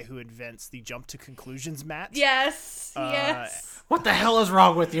the guy who invents the jump to conclusions mat. Yes. What the hell is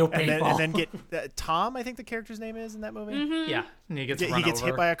wrong with you people? And then get Tom, I think the character's name is in that movie. Mm-hmm. Yeah, and he gets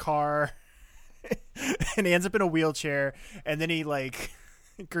hit by a car, and he ends up in a wheelchair, and then he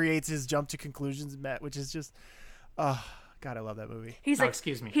creates his jump to conclusions mat, which is just, God, I love that movie. He's like,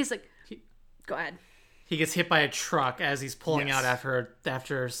 excuse me. He's like, go ahead. He gets hit by a truck as he's pulling out after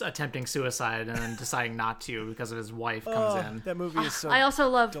attempting suicide and then deciding not to because of his wife comes in. That movie is so I also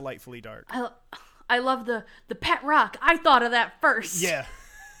love delightfully dark. I love the pet rock. I thought of that first. Yeah.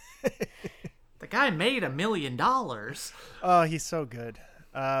 The guy made $1 million. Oh, he's so good.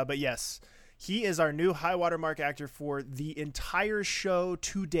 But yes, he is our new high watermark actor for the entire show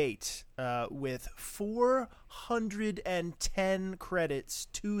to date, with 410 credits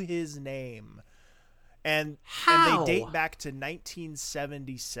to his name. And they date back to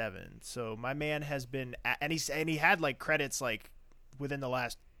 1977. So my man has been, and he had credits within the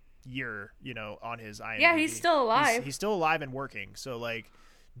last year, on his IMDb. Yeah, he's still alive. He's still alive and working. So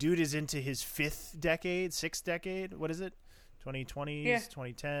dude is into his sixth decade. What is it? 2020s,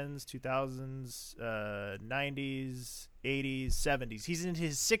 2010s, 2000s, 90s, 80s, 70s. He's in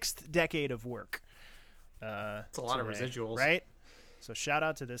his sixth decade of work. It's a lot of residuals. Right? So shout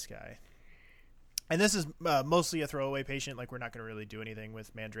out to this guy. And this is mostly a throwaway patient. We're not going to really do anything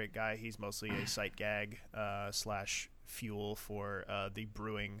with Mandrake guy. He's mostly a sight gag / fuel for the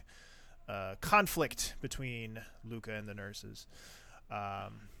brewing conflict between Luka and the nurses.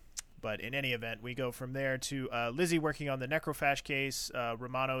 But in any event, we go from there to Lizzie working on the necrophage case.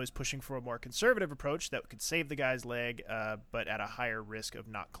 Romano is pushing for a more conservative approach that could save the guy's leg, but at a higher risk of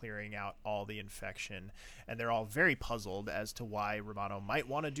not clearing out all the infection. And they're all very puzzled as to why Romano might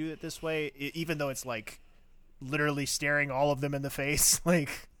want to do it this way, even though it's like literally staring all of them in the face.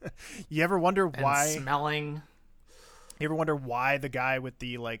 Like, you ever wonder why? And smelling. You ever wonder why the guy with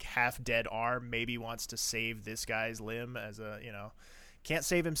the like half dead arm maybe wants to save this guy's limb as a, can't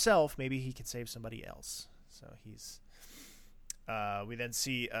save himself, maybe he can save somebody else. So he's we then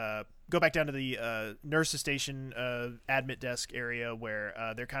see go back down to the nurse's station admit desk area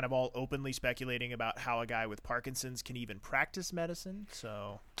where they're kind of all openly speculating about how a guy with Parkinson's can even practice medicine.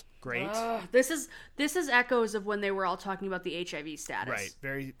 So great. This is echoes of when they were all talking about the HIV status. Right.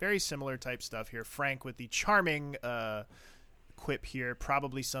 Very, very similar type stuff here. Frank with the charming quip here,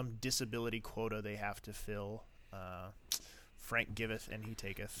 probably some disability quota they have to fill. Frank giveth and he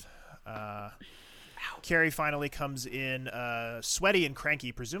taketh. Carrie finally comes in sweaty and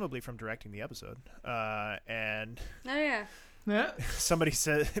cranky, presumably from directing the episode. And oh yeah. Yeah.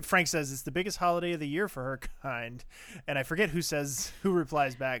 Frank says it's the biggest holiday of the year for her kind. And I forget who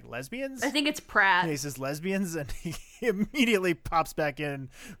replies back, lesbians? I think it's Pratt. And he says lesbians, and he immediately pops back in,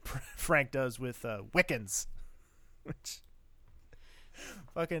 Frank does, with Wiccans. Which,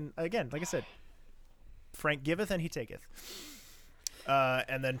 fucking, again, like I said, Frank giveth and he taketh.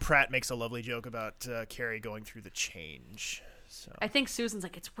 And then Pratt makes a lovely joke about Carrie going through the change. So I think Susan's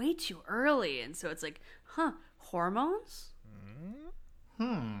like, it's way too early. And so it's like, hormones?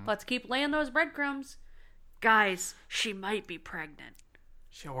 Let's keep laying those breadcrumbs. Guys, she might be pregnant.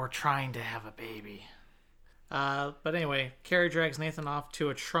 Or trying to have a baby. But anyway, Carrie drags Nathan off to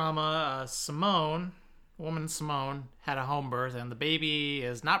a trauma. Simone had a home birth, and the baby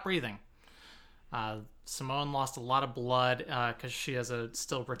is not breathing. Simone lost a lot of blood because she has a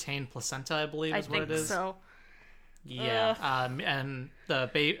still retained placenta, I believe is what it is. So. Yeah, and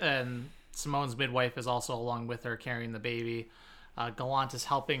Simone's midwife is also along with her carrying the baby. Gallant is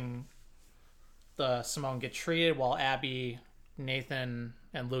helping Simone get treated while Abby, Nathan,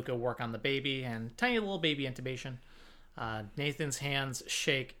 and Luka work on the baby and tiny little baby intubation. Nathan's hands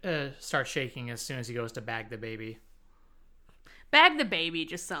start shaking as soon as he goes to bag the baby. Bag the baby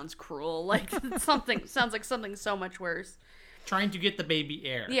just sounds cruel. Like sounds like something so much worse. Trying to get the baby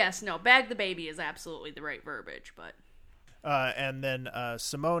air. Yes, no, bag the baby is absolutely the right verbiage, but. And then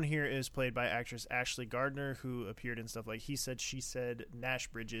Simone here is played by actress Ashley Gardner, who appeared in stuff like He Said, She Said, Nash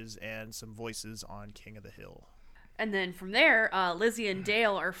Bridges, and some voices on King of the Hill. And then from there, Lizzie and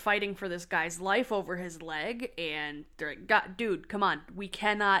Dale are fighting for this guy's life over his leg, and they're like, dude, come on, we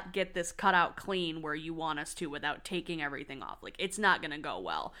cannot get this cut out clean where you want us to without taking everything off. Like, it's not gonna go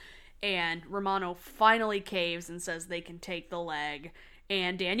well. And Romano finally caves and says they can take the leg.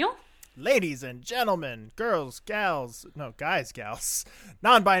 And Daniel? Ladies and gentlemen, guys, gals,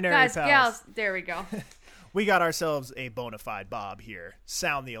 non-binary guys, pals. gals, there we go. We got ourselves a bona fide Bob here.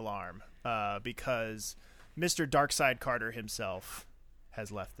 Sound the alarm, because Mr. Darkside Carter himself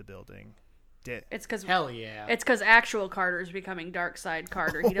has left the building. It's because hell yeah. It's because actual Carter is becoming Darkside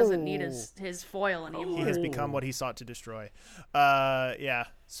Carter. He doesn't need his foil anymore. He has become what he sought to destroy. Yeah.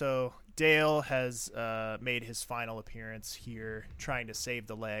 So Dale has made his final appearance here, trying to save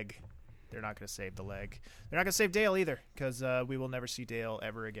the leg. They're not going to save the leg. They're not going to save Dale either, because we will never see Dale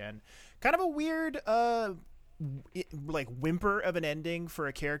ever again. Kind of a weird, whimper of an ending for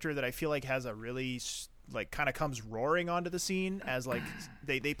a character that I feel like has a really kind of comes roaring onto the scene as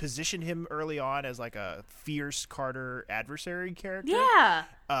they position him early on as like a fierce Carter adversary character. Yeah.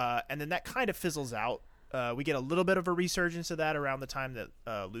 And then that kind of fizzles out. We get a little bit of a resurgence of that around the time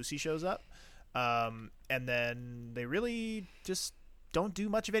that Lucy shows up. And then they really just don't do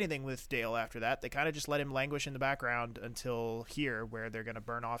much of anything with Dale after that. They kind of just let him languish in the background until here, where they're going to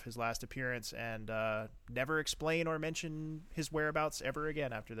burn off his last appearance and never explain or mention his whereabouts ever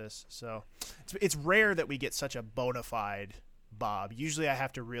again after this. So it's rare that we get such a bona fide Bob. Usually I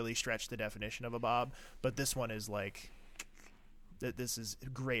have to really stretch the definition of a Bob, but this one is this is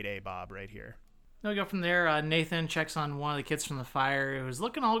grade A Bob right here. We go from there. Nathan checks on one of the kids from the fire who's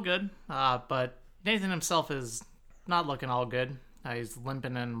looking all good, but Nathan himself is not looking all good. He's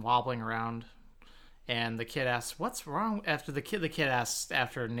limping and wobbling around, and the kid asks, "What's wrong?" After the kid asks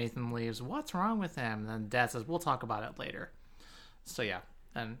after Nathan leaves, "What's wrong with him?" And then Dad says, "We'll talk about it later." So yeah,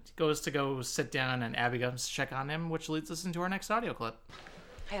 and he goes to go sit down, and Abby comes to check on him, which leads us into our next audio clip.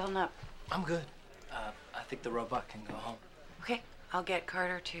 Hey, holding up. I'm good. I think the robot can go home. Okay, I'll get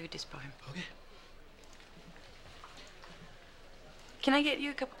Carter to dispo him. Okay. Can I get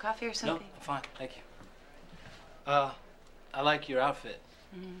you a cup of coffee or No, something? I'm fine. Thank you. I like your outfit.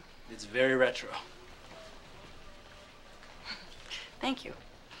 Mm-hmm. It's very retro. Thank you.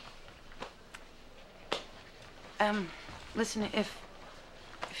 Listen, if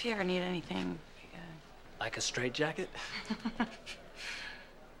you ever need anything, Like a straitjacket?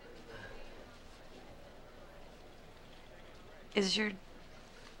 is your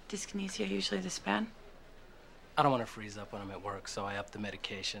dyskinesia usually this bad? I don't want to freeze up when I'm at work, so I up the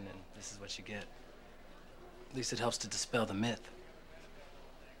medication, and this is what you get. At least it helps to dispel the myth.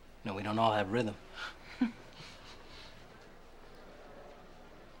 No, we don't all have rhythm. If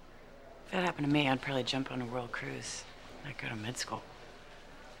that happened to me, I'd probably jump on a world cruise. I'd go to med school.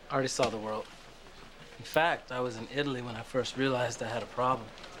 I already saw the world. In fact, I was in Italy when I first realized I had a problem.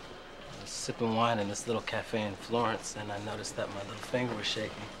 I was sipping wine in this little cafe in Florence, and I noticed that my little finger was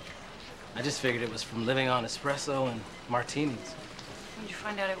shaking. I just figured it was from living on espresso and martinis. When did you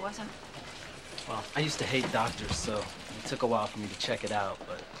find out it wasn't? Well, I used to hate doctors, so it took a while for me to check it out,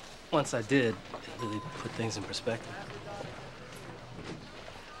 but once I did, it really put things in perspective.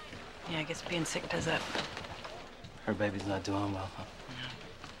 Yeah, I guess being sick does that. Her baby's not doing well, huh?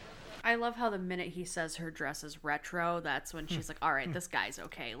 I love how the minute he says her dress is retro, that's when she's like, "All right, this guy's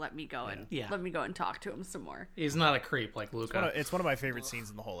okay. Let me go and talk to him some more." He's not a creep like Luka. It's one of my favorite scenes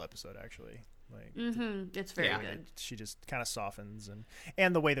in the whole episode, actually. Like, It's very good. she just kind of softens,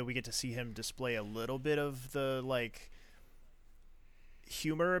 and the way that we get to see him display a little bit of the like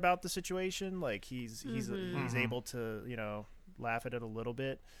humor about the situation, like he's able to laugh at it a little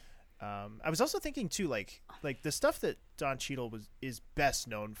bit. I was also thinking too, like the stuff that Don Cheadle is best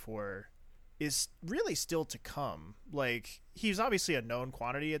known for is really still to come. Like, he's obviously a known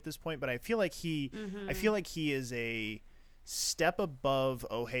quantity at this point, but I feel like he is a step above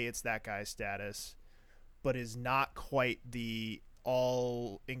 "oh hey, it's that guy" status, but is not quite the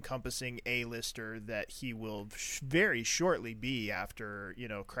all-encompassing A-lister that he will very shortly be after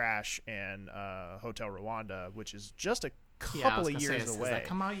Crash and Hotel Rwanda, which is just a couple of years away. Has that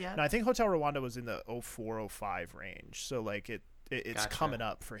come out yet? No, I think Hotel Rwanda was in the 04-05 range, so like it's Gotcha. coming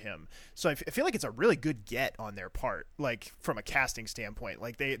up for him. So I feel like it's a really good get on their part, like from a casting standpoint.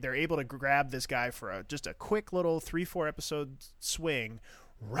 Like they're able to grab this guy for just a quick little 3-4 episode swing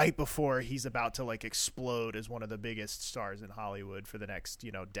right before he's about to like explode as one of the biggest stars in Hollywood for the next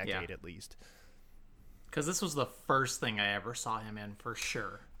decade at least. Because this was the first thing I ever saw him in, for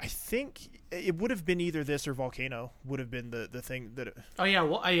sure. I think it would have been either this or Volcano would have been the thing that.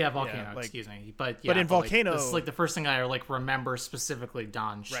 Volcano. Excuse me, but in Volcano, this is like the first thing I like remember specifically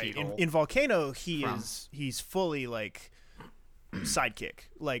Don Cheadle. Right. In Volcano, he's fully like sidekick.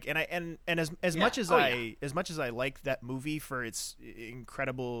 Like, and as much as I like that movie for its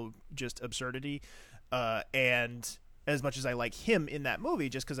incredible just absurdity, and as much as I like him in that movie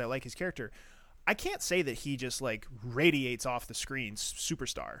just because I like his character, I can't say that he just like radiates off the screen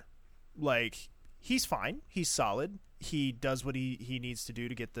superstar. Like, he's fine. He's solid. He does what he needs to do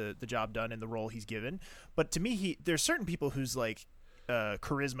to get the job done in the role he's given. But to me, there's certain people whose like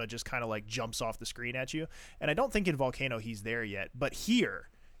charisma just kind of like jumps off the screen at you. And I don't think in Volcano he's there yet. But here,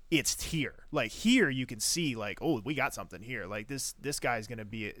 it's here. Like, here you can see like, oh, we got something here. Like this guy's going to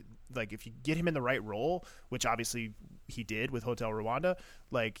be like, if you get him in the right role, which obviously he did with Hotel Rwanda,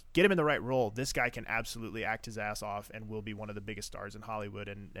 like, get him in the right role, this guy can absolutely act his ass off and will be one of the biggest stars in Hollywood,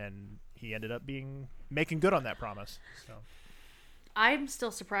 and he ended up making good on that promise. So I'm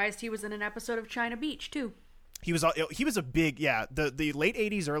still surprised he was in an episode of China Beach too. He was a big the late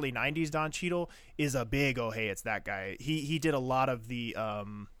 80s early 90s Don Cheadle is a big oh hey it's that guy. He did a lot of the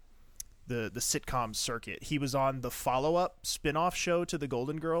sitcom circuit. He was on the follow-up spin-off show to the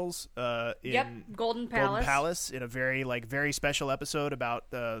Golden Girls in Golden Palace in a very special episode about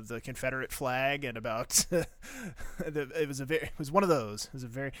the Confederate flag and about it was one of those.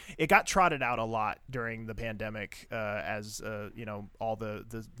 It got trotted out a lot during the pandemic as all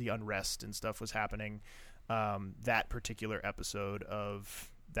the unrest and stuff was happening. That particular episode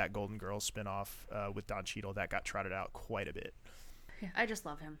of that Golden Girls spin-off with Don Cheadle, that got trotted out quite a bit. Yeah, I just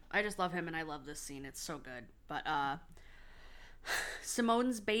love him, and I love this scene. It's so good. But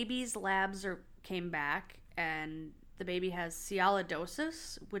Simone's baby's labs came back, and the baby has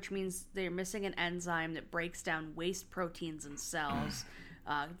sialidosis, which means they're missing an enzyme that breaks down waste proteins in cells,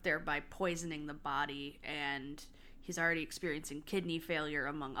 thereby poisoning the body. And he's already experiencing kidney failure,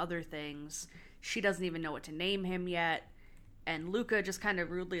 among other things. She doesn't even know what to name him yet. And Luka just kind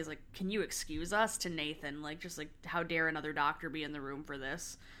of rudely is like, "Can you excuse us?" to Nathan. Like, just like, how dare another doctor be in the room for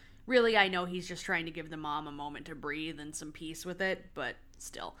this? Really, I know he's just trying to give the mom a moment to breathe and some peace with it, but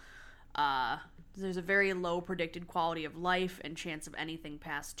still. There's a very low predicted quality of life and chance of anything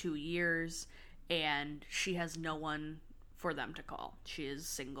past 2 years, and she has no one for them to call. She is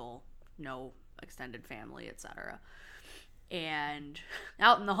single, no extended family, etc. And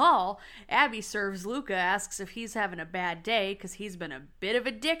out in the hall, Abby serves Luka, asks if he's having a bad day because he's been a bit of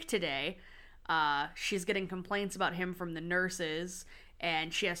a dick today. She's getting complaints about him from the nurses,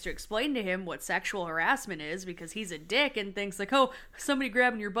 and she has to explain to him what sexual harassment is because he's a dick and thinks like, oh, somebody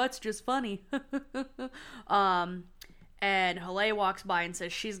grabbing your butt's just funny. And Halle walks by and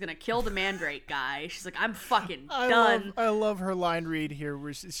says she's gonna kill the Mandrake guy. She's like, I'm fucking done. I love her line read here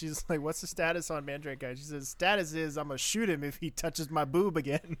where she's like, what's the status on Mandrake guy? She says, status is I'm gonna shoot him if he touches my boob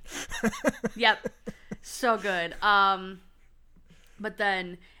again. Yep. So good. But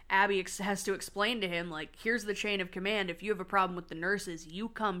then Abby has to explain to him, like, here's the chain of command. If you have a problem with the nurses, you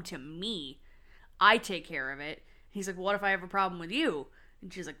come to me. I take care of it. He's like, what if I have a problem with you?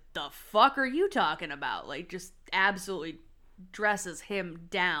 And she's like, the fuck are you talking about? Like, just absolutely dresses him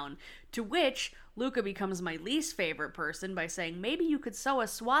down. To which Luka becomes my least favorite person by saying, maybe you could sew a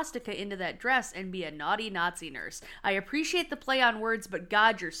swastika into that dress and be a naughty Nazi nurse. I appreciate the play on words, but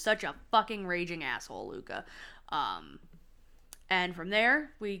God, you're such a fucking raging asshole, Luka. And from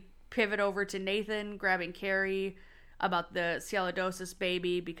there, we pivot over to Nathan grabbing Carrie about the sialidosis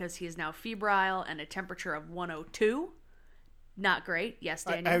baby because he is now febrile and a temperature of 102. Not great. Yes,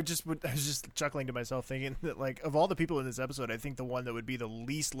 Daniel. I was just chuckling to myself thinking that, like, of all the people in this episode, I think the one that would be the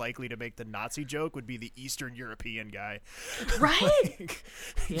least likely to make the Nazi joke would be the Eastern European guy. Right? Like,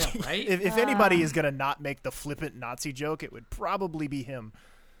 Yeah, right? If anybody is going to not make the flippant Nazi joke, it would probably be him.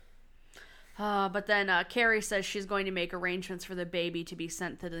 But then Carrie says she's going to make arrangements for the baby to be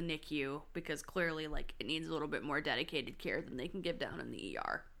sent to the NICU because clearly, like, it needs a little bit more dedicated care than they can give down in the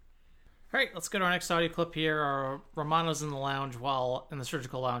ER. All right, let's go to our next audio clip here. Romano's in the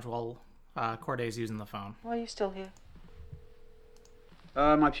surgical lounge while Corday's using the phone. Why are you still here?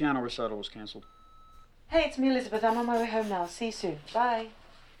 My piano recital was canceled. Hey, it's me, Elizabeth. I'm on my way home now. See you soon. Bye.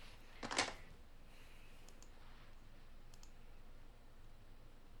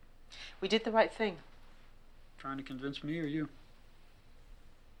 We did the right thing. Trying to convince me or you?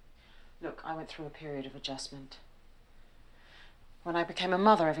 Look, I went through a period of adjustment. When I became a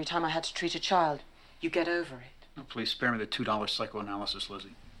mother, every time I had to treat a child, you get over it. Oh, please spare me the $2 psychoanalysis,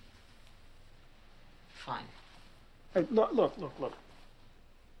 Lizzie. Fine. Hey, look.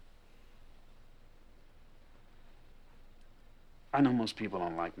 I know most people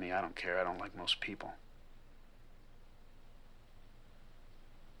don't like me. I don't care. I don't like most people.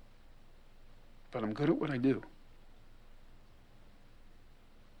 But I'm good at what I do.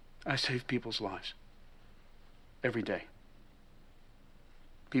 I save people's lives. Every day.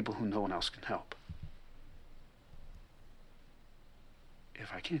 People who no one else can help.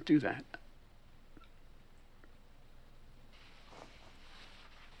 If I can't do that...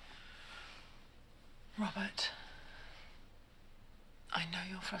 Robert, I know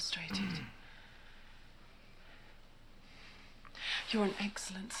you're frustrated. You're an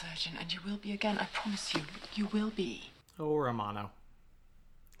excellent surgeon, and you will be again. I promise you, you will be. Oh, Romano.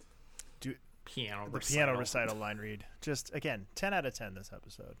 The Piano recital line read. Just, again, 10 out of 10 this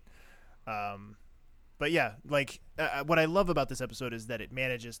episode. But yeah, like, what I love about this episode is that it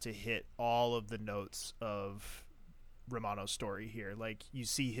manages to hit all of the notes of Romano's story here. Like, you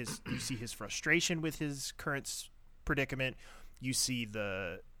see his frustration with his current predicament. You see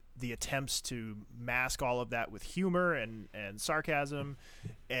the attempts to mask all of that with humor and sarcasm,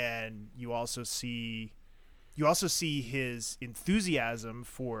 and you also see his enthusiasm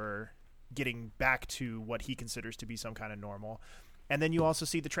for getting back to what he considers to be some kind of normal. And then you also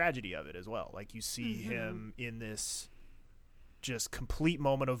see the tragedy of it as well. Like, you see him in this just complete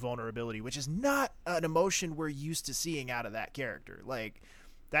moment of vulnerability, which is not an emotion we're used to seeing out of that character. Like,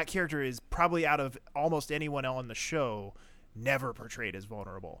 that character is probably, out of almost anyone on the show, never portrayed as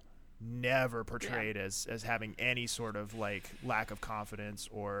vulnerable, never portrayed as having any sort of, like, lack of confidence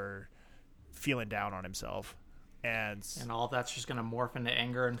or feeling down on himself. And all that's just going to morph into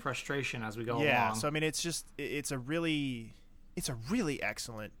anger and frustration as we go along. Yeah, so I mean, it's a really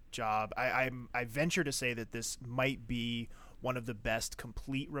excellent job. I venture to say that this might be one of the best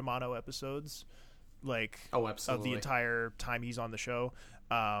complete Romano episodes, like, of the entire time he's on the show.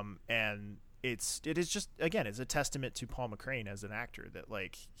 And it is just, again, it's a testament to Paul McCrane as an actor that,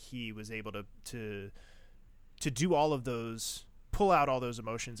 like, he was able to do all of those, pull out all those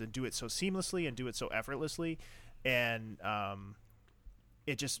emotions and do it so seamlessly and do it so effortlessly. And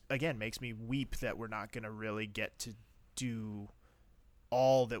it just, again, makes me weep that we're not going to really get to do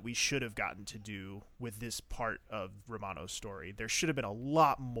all that we should have gotten to do with this part of Romano's story. There should have been a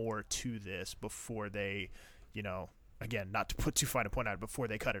lot more to this before they, again, not to put too fine a point on it, before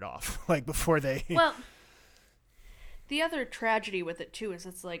they cut it off. Like, before they... Well, the other tragedy with it, too, is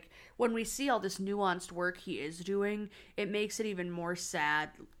it's like, when we see all this nuanced work he is doing, it makes it even more sad,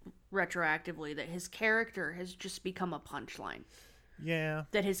 retroactively, that his character has just become a punchline. Yeah.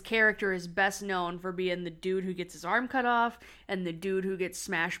 That his character is best known for being the dude who gets his arm cut off and the dude who gets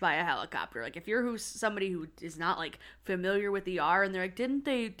smashed by a helicopter. Like, if you're somebody who is not, like, familiar with the R and they're like, didn't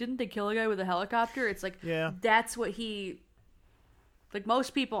they kill a guy with a helicopter? It's like, yeah, that's what he... Like,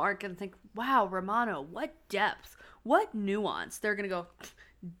 most people aren't going to think, wow, Romano, what depth, what nuance. They're going to go,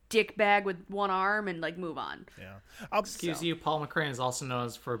 dick bag with one arm and, like, move on. Yeah. Excuse you, Paul McCrane is also known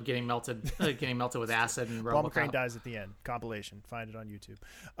as for getting melted with acid and Paul RoboCop. McCrane dies at the end. Compilation. Find it on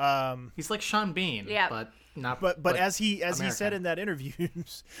YouTube. He's like Sean Bean, yeah, but not. But as he American. said in that interview,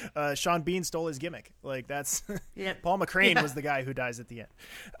 Sean Bean stole his gimmick. Like, that's Yep. Paul McCrane was the guy who dies at the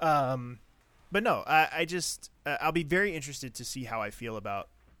end. But no, I just I'll be very interested to see how I feel about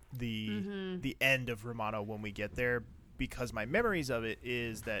the end of Romano when we get there, because my memories of it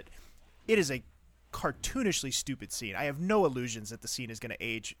is that it is a cartoonishly stupid scene. I have no illusions that the scene is going to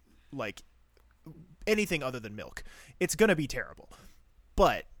age like anything other than milk. It's going to be terrible.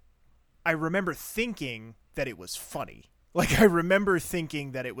 But I remember thinking that it was funny. Like, I remember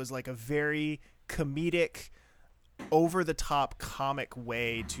thinking that it was like a very comedic, over-the-top comic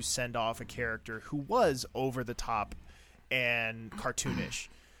way to send off a character who was over-the-top and cartoonish.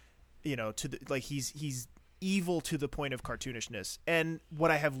 He's evil to the point of cartoonishness. And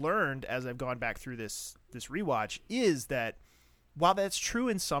what I have learned as I've gone back through this rewatch is that while that's true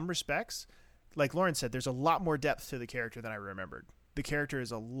in some respects, like Lauren said, there's a lot more depth to the character than I remembered. The character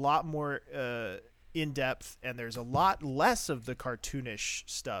is a lot more in depth, and there's a lot less of the cartoonish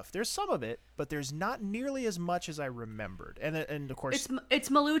stuff. There's some of it, but there's not nearly as much as I remembered. And of course, it's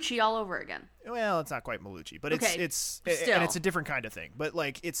Malucci all over again. Well, it's not quite Malucci, but okay, it's still. and it's a different kind of thing. But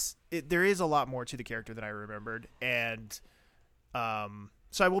like there is a lot more to the character than I remembered, and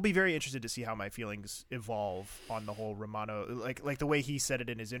so I will be very interested to see how my feelings evolve on the whole Romano. Like the way he said it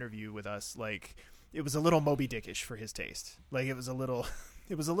in his interview with us, like it was a little Moby Dickish for his taste. Like it was a little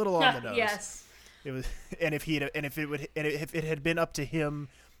on the nose. Yes. It was, and if it had been up to him,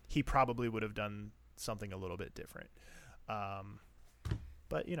 he probably would have done something a little bit different.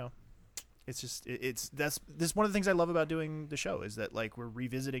 But it's just this is one of the things I love about doing the show, is that like we're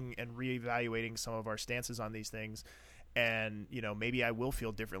revisiting and reevaluating some of our stances on these things, and maybe I will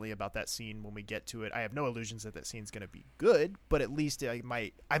feel differently about that scene when we get to it. I have no illusions that scene's going to be good, but at least I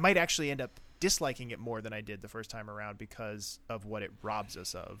might actually end up disliking it more than I did the first time around because of what it robs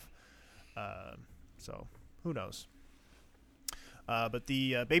us of. So who knows? But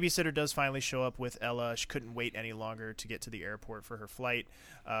the babysitter does finally show up with Ella. She couldn't wait any longer to get to the airport for her flight.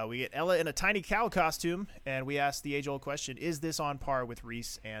 We get Ella in a tiny cow costume, and we ask the age-old question, is this on par with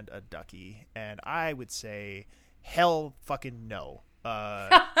Reese and a Ducky? And I would say, hell fucking no.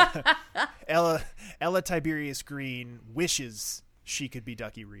 Ella Tiberius Green wishes she could be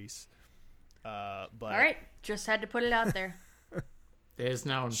Ducky Reese. But all right, just had to put it out there. It is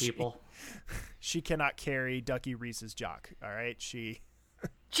known, people. She cannot carry Ducky Reese's jock. All right,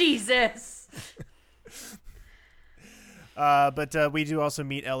 Jesus. But we do also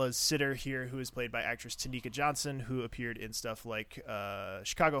meet Ella's sitter here, who is played by actress Tanika Johnson, who appeared in stuff like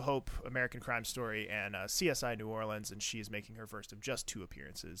Chicago Hope, American Crime Story, and CSI New Orleans, and she is making her first of just 2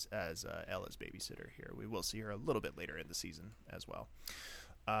 appearances as Ella's babysitter here. We will see her a little bit later in the season as well.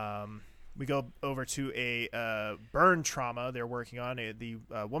 We go over to a burn trauma they're working on. The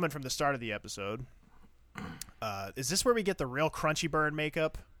woman from the start of the episode. Is this where we get the real crunchy burn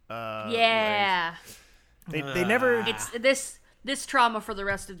makeup? Yeah. They never. It's this trauma for the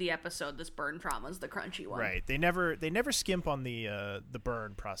rest of the episode. This burn trauma is the crunchy one. Right. They never skimp on the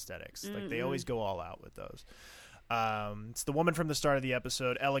burn prosthetics. Like they always go all out with those. It's the woman from the start of the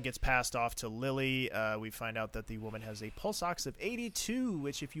episode. Ella gets passed off to Lily. We find out that the woman has a pulse ox of 82,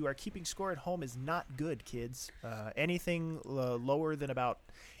 which, if you are keeping score at home, is not good, kids. Anything lower than about...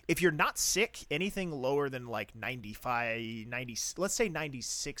 If you're not sick, anything lower than like 95, 90... Let's say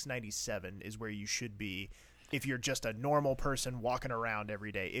 96, 97 is where you should be if you're just a normal person walking around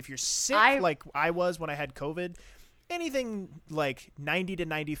every day. If you're sick like I was when I had COVID... Anything like 90 to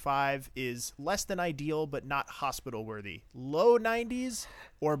 95 is less than ideal, but not hospital worthy. Low 90s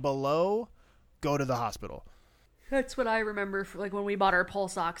or below, go to the hospital. That's what I remember. Like when we bought our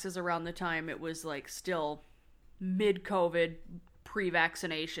pulse oxes around the time, it was like still mid-COVID,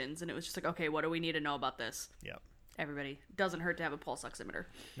 pre-vaccinations, and it was just like, okay, what do we need to know about this? Yep. everybody. Doesn't hurt to have a pulse oximeter.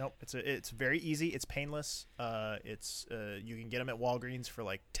 Nope, it's very easy. It's painless. You can get them at Walgreens for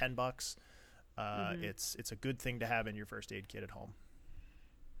like $10. It's a good thing to have in your first aid kit at home.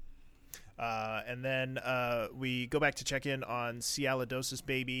 And then we go back to check in on Cialis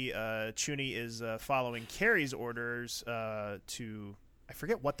baby. Chuni is following Carrie's orders to, I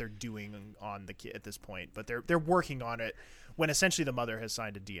forget what they're doing on the kid at this point, but they're working on it when essentially the mother has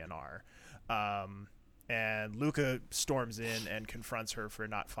signed a DNR. And Luka storms in and confronts her for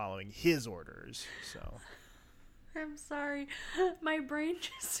not following his orders. So I'm sorry. My brain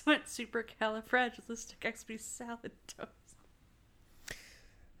just went supercalifragilisticexpialidocious.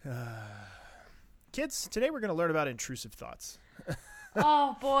 Kids, today we're going to learn about intrusive thoughts.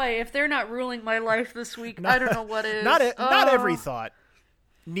 Oh boy, if they're not ruling my life this week, I don't know what is. Not every thought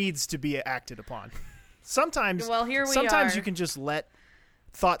needs to be acted upon. Sometimes you can just let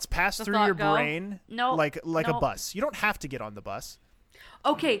thoughts pass through your brain like a bus. You don't have to get on the bus.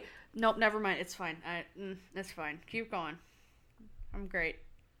 Okay. Nope, never mind. It's fine. It's fine. Keep going. I'm great.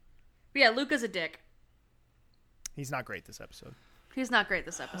 But yeah, Luka's a dick. He's not great this episode. He's not great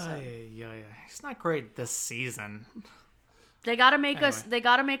this episode. He's not great this season. They gotta make us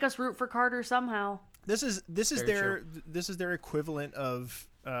root for Carter somehow. This is their equivalent of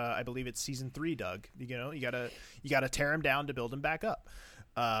I believe it's season 3, Doug. You gotta tear him down to build him back up.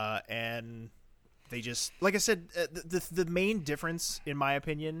 And they just, like I said, the main difference in my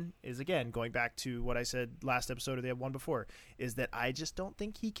opinion is, again, going back to what I said last episode or the one before, is that I just don't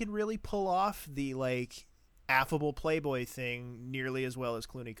think he can really pull off the like affable playboy thing nearly as well as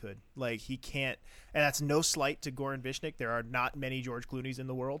Clooney could. Like, he can't, and that's no slight to Goran Visnjic. There are not many George Clooneys in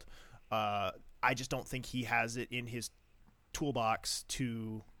the world. I just don't think he has it in his toolbox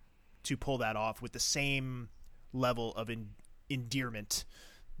to pull that off with the same level of endearment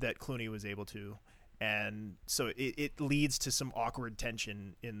that Clooney was able to. And so it leads to some awkward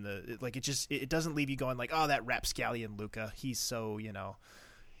tension in the, like, it doesn't leave you going like, oh, that rapscallion Luka, he's so,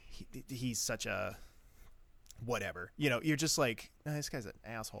 he's such a whatever, you're just like, this guy's an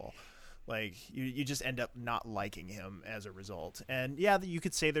asshole. Like, you just end up not liking him as a result. And yeah, you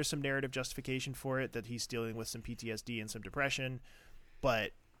could say there's some narrative justification for it, that he's dealing with some PTSD and some depression,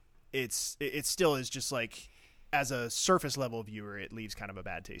 but it still is just like, as a surface level viewer, it leaves kind of a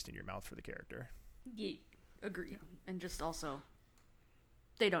bad taste in your mouth for the character. Yeah, agreed. And just also,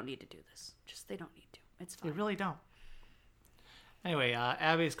 they don't need to do this. They don't need to. It's fine. They really don't. Anyway,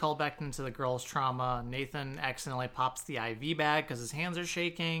 Abby's called back into the girl's trauma. Nathan accidentally pops the IV bag because his hands are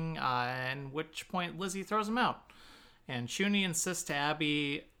shaking, at which point Lizzie throws him out. And Chuni insists to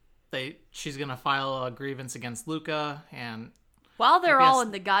Abby she's going to file a grievance against Luka. And while they're all in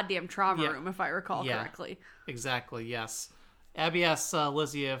the goddamn trauma room, if I recall correctly. Exactly, yes. Abby asks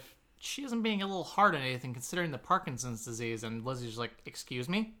Lizzie if she isn't being a little hard on Nathan considering the Parkinson's disease, and Lizzie's like, excuse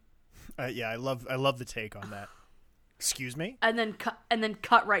me? Yeah, I love the take on that. Excuse me? And then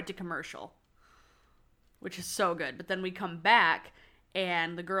cut right to commercial, which is so good. But then we come back,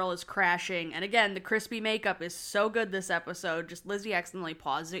 and the girl is crashing. And again, the crispy makeup is so good this episode. Just Lizzie accidentally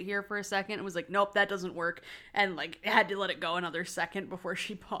paused it here for a second and was like, nope, that doesn't work. And like had to let it go another second before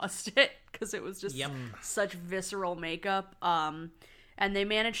she paused it because it was just such visceral makeup. And they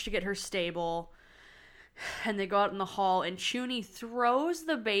managed to get her stable. And they go out in the hall, and Chuni throws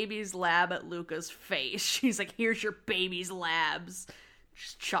the baby's lab at Luka's face. She's like, here's your baby's labs.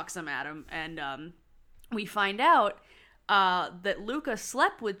 Just chucks them at him. And we find out that Luka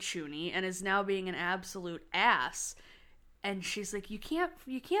slept with Chuni and is now being an absolute ass. And she's like, you can't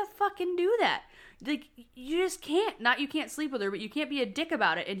fucking do that. Like, you just can't. Not you can't sleep with her, but you can't be a dick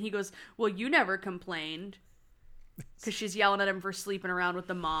about it. And he goes, well, you never complained. Because she's yelling at him for sleeping around with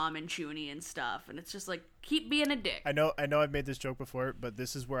the mom and Chuni and stuff. And it's just like, keep being a dick. I know I've made this joke before, but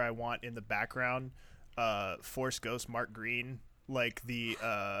this is where I want in the background Force Ghost Mark Green, like the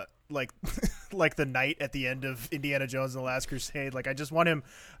like the knight at the end of Indiana Jones and the Last Crusade. Like, I just want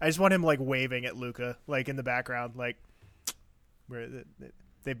him like waving at Luka, like in the background, like where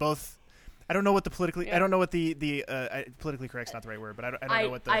they both. I don't know what the politically. Yeah. I don't know what the politically correct's not the right word, but I don't know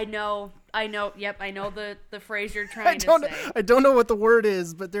what the. I know. Yep, I know the phrase you're trying to say. I don't know what the word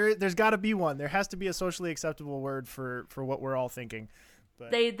is, but there's got to be one. There has to be a socially acceptable word for what we're all thinking.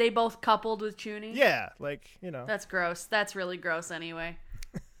 But they both coupled with Chuni. Yeah, like That's gross. That's really gross. Anyway.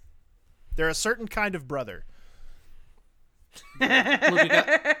 They're a certain kind of brother.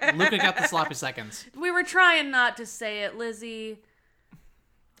 Luka got the sloppy seconds. We were trying not to say it, Lizzie.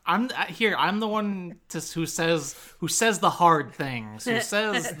 I'm the one who says the hard things, who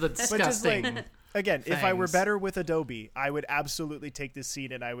says the disgusting. Like, again, if I were better with Adobe, I would absolutely take this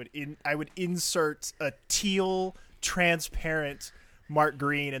scene and I would insert a teal transparent Mark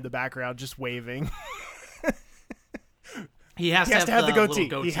Green in the background just waving. He has to have the goatee.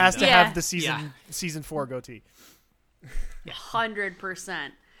 He has to have the season 4 goatee. 100%.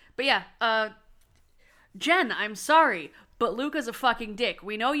 But yeah, Jen, I'm sorry, but Luka's a fucking dick.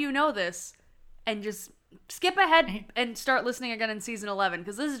 We know you know this, and just skip ahead and start listening again in season 11,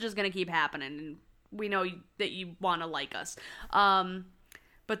 because this is just going to keep happening, and we know that you want to like us.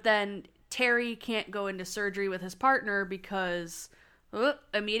 But then Terry can't go into surgery with his partner because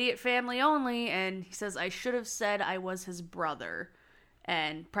immediate family only, and he says, I should have said I was his brother.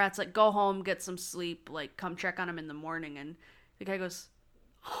 And Pratt's like, go home, get some sleep, like, come check on him in the morning. And the guy goes,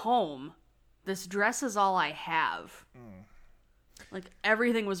 home? This dress is all I have. Like,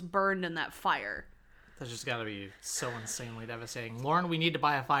 everything was burned in that fire. That's just gotta be so insanely devastating. Lauren, we need to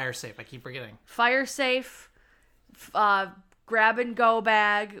buy a fire safe. I keep forgetting. Fire safe, grab and go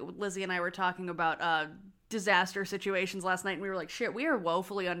bag. Lizzie and I were talking about disaster situations last night, and we were like, shit, we are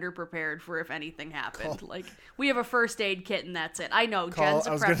woefully underprepared for if anything happened. Like, we have a first aid kit, and that's it. I know, Jen's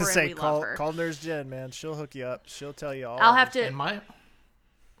a prepper, and we love her. Call Nurse Jen, man. She'll hook you up. She'll tell you all. I'll have to... And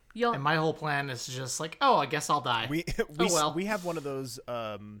my whole plan is just like, oh, I guess I'll die. We have one of those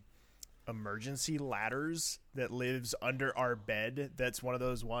emergency ladders that lives under our bed. That's one of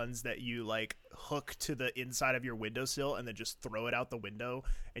those ones that you like hook to the inside of your windowsill and then just throw it out the window,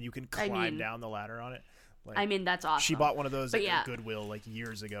 and you can climb down the ladder on it. Like, I mean, that's awesome. She bought one of those at Goodwill like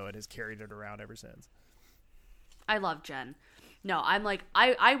years ago and has carried it around ever since. I love Jen. No, I'm like,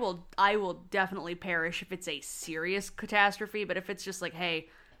 I will definitely perish if it's a serious catastrophe, but if it's just like, hey,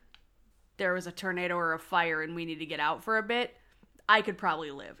 there was a tornado or a fire and we need to get out for a bit, I could probably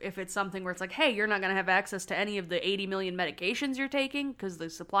live. If it's something where it's like, hey, you're not going to have access to any of the 80 million medications you're taking because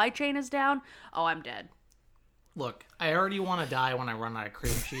the supply chain is down, oh, I'm dead. Look, I already want to die when I run out of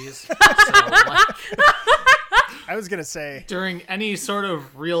cream cheese. So, I was going to say, during any sort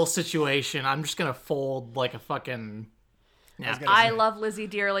of real situation, I'm just going to fold like a fucking... Yeah. I love Lizzie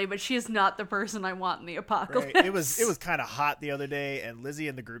dearly, but she's not the person I want in the apocalypse. Right. It was kind of hot the other day, and Lizzie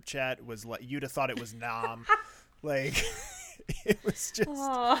in the group chat was like, you'd have thought it was Nam. Like, it was just...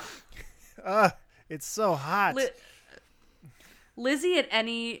 it's so hot. Lizzie at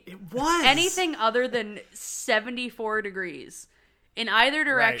anything other than 74 degrees. In either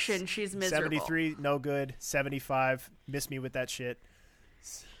direction, she's miserable. 73, no good. 75, miss me with that shit.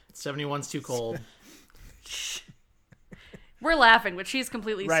 71's too cold. We're laughing, but she's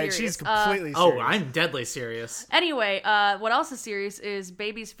completely serious. Right, she's completely serious. Oh, I'm deadly serious. Anyway, what else is serious is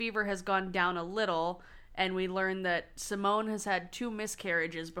baby's fever has gone down a little, and we learned that Simone has had 2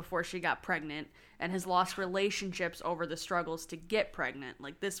 miscarriages before she got pregnant and has lost relationships over the struggles to get pregnant.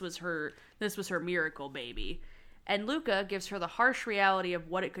 Like, this was her miracle baby. And Luka gives her the harsh reality of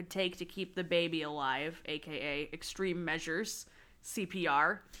what it could take to keep the baby alive, aka extreme measures,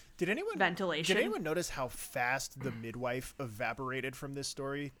 CPR, ventilation. Did anyone notice how fast the midwife evaporated from this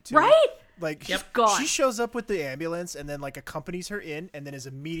story, too? Right? Like, gone. She shows up with the ambulance and then, like, accompanies her in and then is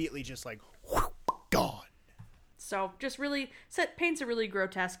immediately just, like, whoosh, gone. So, just really paints a really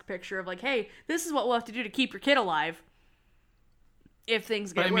grotesque picture of, like, hey, this is what we'll have to do to keep your kid alive if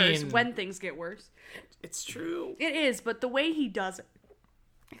things get worse, when things get worse. It's true. It is, but the way he does it,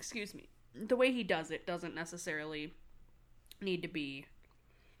 the way he does it doesn't necessarily need to be...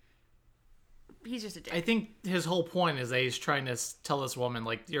 He's just a dick. I think his whole point is that he's trying to tell this woman,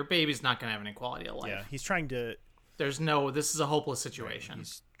 like, your baby's not going to have any quality of life. Yeah, he's trying to... This is a hopeless situation.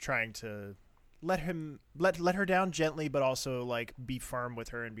 He's trying to let her down gently, but also, like, be firm with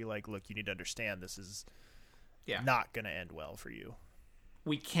her and be like, look, you need to understand this is not going to end well for you.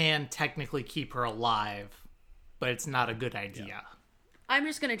 We can technically keep her alive, but it's not a good idea. Yeah. I'm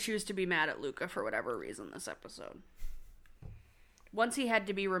just going to choose to be mad at Luka for whatever reason this episode. Once he had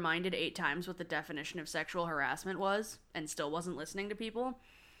to be reminded 8 times what the definition of sexual harassment was, and still wasn't listening to people,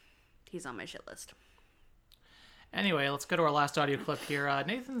 he's on my shit list. Anyway, let's go to our last audio clip here.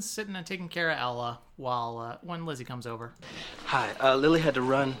 Nathan's sitting and taking care of Ella when Lizzie comes over. Hi, Lily had to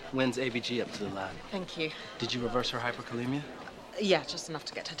run Wynn's ABG up to the lab. Thank you. Did you reverse her hyperkalemia? Yeah, just enough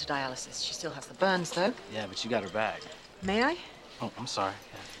to get her to dialysis. She still has the burns, though. Yeah, but you got her back. May I? Oh, I'm sorry.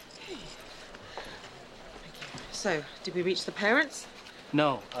 Yeah. So, did we reach the parents?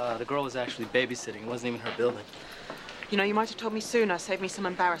 No, the girl was actually babysitting. It wasn't even her building. You know, you might have told me sooner. Save me some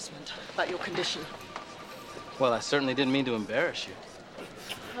embarrassment about your condition. Well, I certainly didn't mean to embarrass you.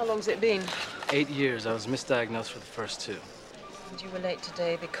 How long's it been? 8 years. I was misdiagnosed for the first 2. And you were late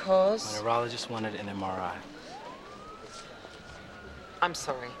today because... My neurologist wanted an MRI. I'm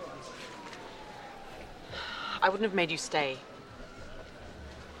sorry. I wouldn't have made you stay.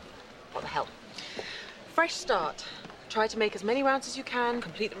 What the hell? fresh start. Try to make as many rounds as you can,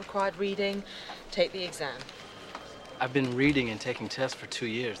 complete the required reading, take the exam. I've been reading and taking tests for 2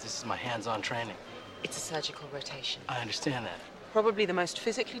 years. This is my hands-on training. It's a surgical rotation. I understand that. Probably the most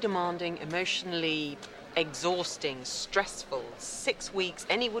physically demanding, emotionally exhausting, stressful 6 weeks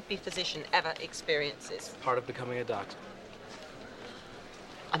any would-be physician ever experiences. Part of becoming a doctor.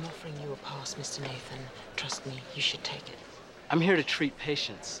 I'm offering you a pass, Mr. Nathan. Trust me, you should take it. I'm here to treat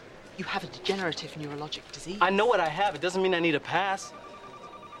patients. You have a degenerative neurologic disease. I know what I have. It doesn't mean I need a pass.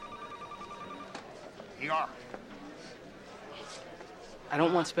 ER. I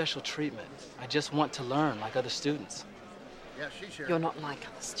don't want special treatment. I just want to learn like other students. Yeah, she's here. You're not like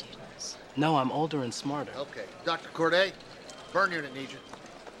other students. No, I'm older and smarter. Okay. Dr. Corday, burn unit needs you.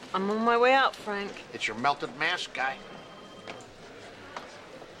 I'm on my way out, Frank. It's your melted mask guy.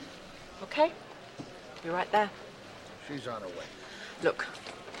 Okay? You're right there. She's on her way. Look,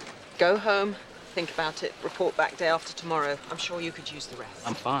 go home, think about it, report back day after tomorrow. I'm sure you could use the rest.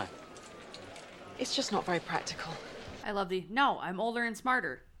 I'm fine. It's just not very practical. I love no, I'm older and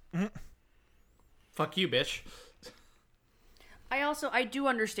smarter. Fuck you, bitch. I do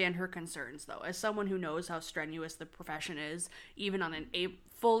understand her concerns, though. As someone who knows how strenuous the profession is, even on a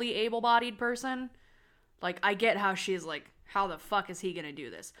fully able-bodied person, like, I get how she's like, how the fuck is he gonna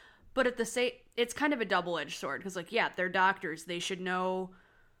do this? But at the same, it's kind of a double-edged sword, because, like, yeah, they're doctors. They should know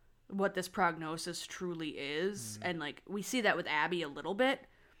what this prognosis truly is. And, like, we see that with Abby a little bit,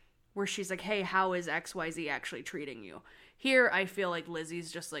 where she's like, hey, how is XYZ actually treating you? Here, I feel like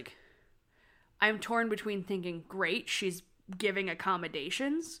Lizzie's just like, I'm torn between thinking, great, she's giving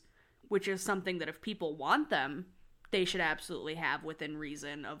accommodations, which is something that if people want them, they should absolutely have within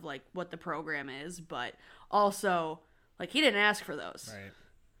reason of, like, what the program is, but also, like, he didn't ask for those. Right.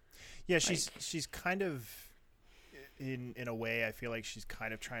 Yeah, she's kind of, in a way, I feel like she's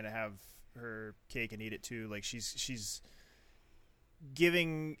kind of trying to have her cake and eat it too. Like, she's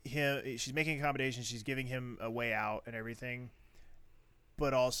giving him, she's making accommodations, she's giving him a way out and everything,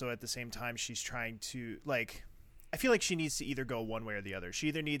 but also at the same time she's trying to, like, I feel like she needs to either go one way or the other. She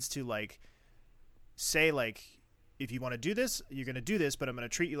either needs to, like, say, like, if you want to do this, you're going to do this, but I'm going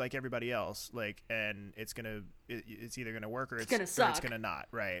to treat you like everybody else, like, and it's either going to work or it's going to suck. Or it's going to not,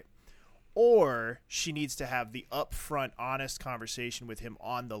 right? Or she needs to have the upfront, honest conversation with him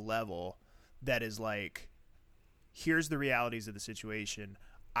on the level that is like, here's the realities of the situation.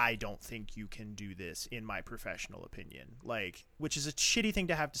 I don't think you can do this, in my professional opinion. Like, which is a shitty thing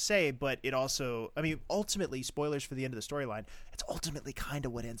to have to say, but it also, I mean, ultimately, spoilers for the end of the storyline, it's ultimately kind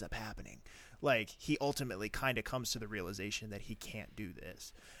of what ends up happening. Like, he ultimately kind of comes to the realization that he can't do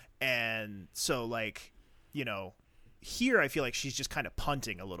this. And so, like, you know, here I feel like she's just kind of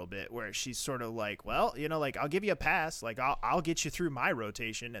punting a little bit, where she's sort of like, well, you know, like, I'll give you a pass. Like, I'll get you through my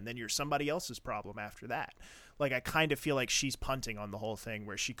rotation, and then you're somebody else's problem after that. Like, I kind of feel like she's punting on the whole thing,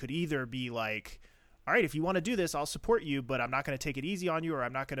 where she could either be like, all right, if you want to do this, I'll support you, but I'm not going to take it easy on you, or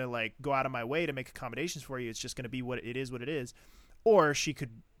I'm not going to, like, go out of my way to make accommodations for you. It's just going to be what it is. Or she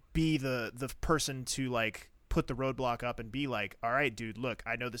could be the person to, like, put the roadblock up and be like, all right, dude, look,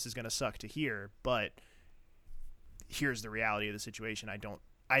 I know this is going to suck to hear, but here's the reality of the situation.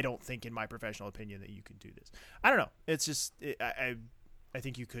 I don't think, in my professional opinion, that you can do this. I don't know. It's just, I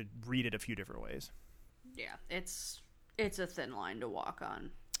think you could read it a few different ways. Yeah, it's a thin line to walk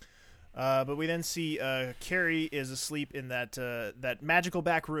on. But we then see Carrie is asleep in that magical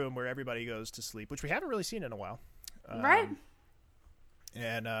back room where everybody goes to sleep, which we haven't really seen in a while. Right.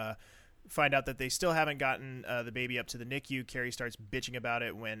 And find out that they still haven't gotten the baby up to the NICU. Carrie starts bitching about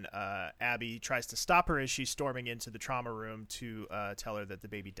it when Abby tries to stop her as she's storming into the trauma room to tell her that the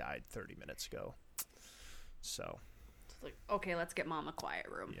baby died 30 minutes ago. So, It's like, okay, let's get Mom a quiet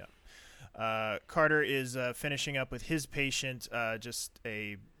room. Yeah. Carter is finishing up with his patient, just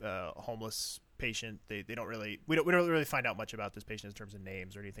a homeless patient. We don't really find out much about this patient in terms of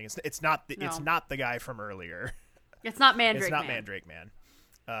names or anything. It's not the guy from earlier. It's not Mandrake. It's not Mandrake Man.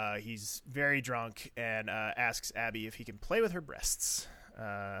 He's very drunk and asks Abby if he can play with her breasts.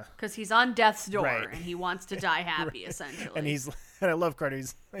 Because he's on death's door, right. And he wants to die happy, Right. essentially. And I love Carter.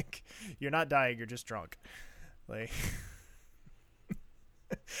 He's like, "You're not dying. You're just drunk." Like.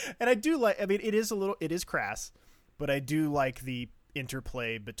 And I do like, I mean, it is crass, but I do like the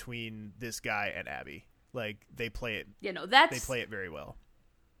interplay between this guy and Abby. Like, they play it, they play it very well.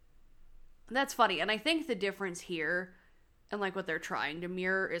 That's funny. And I think the difference here and, like, what they're trying to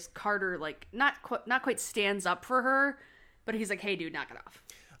mirror is Carter, like, not quite stands up for her, but he's like, hey, dude, knock it off.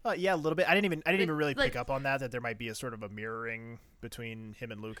 Yeah, a little bit. I didn't even really pick up on that there might be a sort of a mirroring between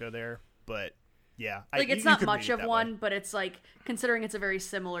him and Luka there, but yeah. Like, it's not much of one, but it's like, considering it's a very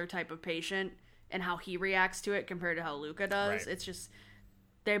similar type of patient, and how he reacts to it compared to how Luka does. Right. It's just,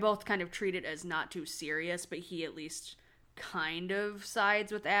 they both kind of treat it as not too serious, but he at least kind of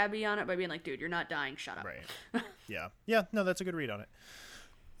sides with Abby on it by being like, dude, you're not dying, shut up. Right. Yeah, no, that's a good read on it.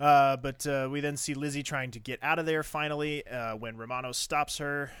 But we then see Lizzie trying to get out of there finally when Romano stops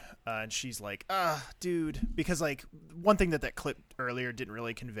her, and she's like, dude. Because, like, one thing that clip earlier didn't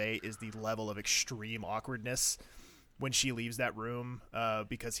really convey is the level of extreme awkwardness when she leaves that room,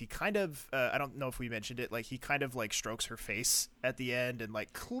 because he kind of, I don't know if we mentioned it, like, he kind of, like, strokes her face at the end and,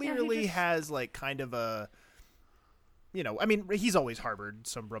 like, clearly has, like, kind of a, you know, I mean, he's always harbored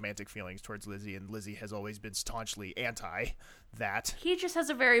some romantic feelings towards Lizzie, and Lizzie has always been staunchly anti that. He just has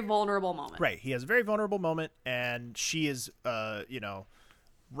a very vulnerable moment. Right. He has a very vulnerable moment, and she is, you know,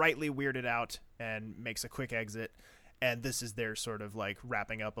 rightly weirded out and makes a quick exit. And this is their sort of, like,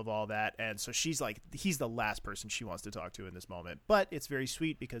 wrapping up of all that. And so she's like, he's the last person she wants to talk to in this moment. But it's very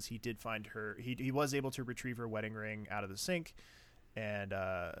sweet because he did find her, he was able to retrieve her wedding ring out of the sink, and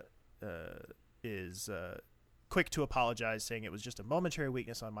is quick to apologize, saying it was just a momentary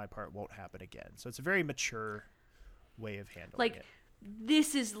weakness on my part, won't happen again. So it's a very mature way of handling it.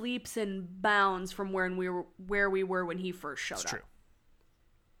 This is leaps and bounds from where we were when he first showed up. True.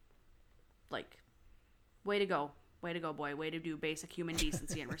 Like, way to go, boy. Way to do basic human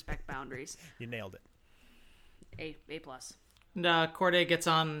decency and respect boundaries. You nailed it. A plus. And Corday gets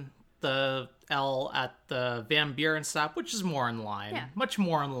on the L at the Van Buren stop, which is more in line. Yeah. Much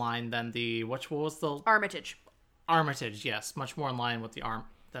more in line than the, what was the? Armitage, yes. Much more in line with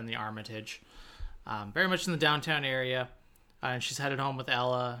than the Armitage. Very much in the downtown area. And she's headed home with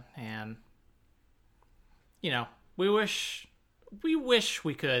Ella, and, you know, we wish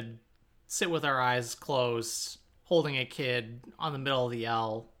we could sit with our eyes closed, holding a kid on the middle of the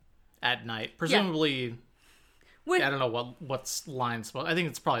L at night. Presumably, I don't know what's line supposed. I think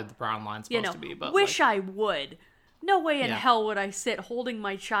it's probably the brown line supposed to be. But I would. No way in hell would I sit holding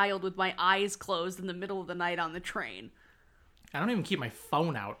my child with my eyes closed in the middle of the night on the train. I don't even keep my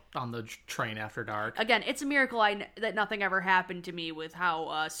phone out on the train after dark. Again, it's a miracle that nothing ever happened to me with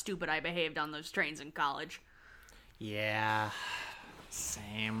how stupid I behaved on those trains in college. Yeah,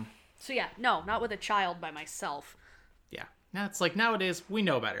 same. So yeah, no, not with a child by myself. Yeah, now it's like nowadays we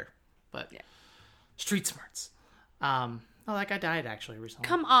know better, but street smarts. Oh, that guy died actually recently.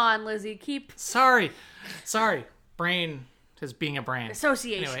 Come on, Lizzie, Sorry, brain is being a brain.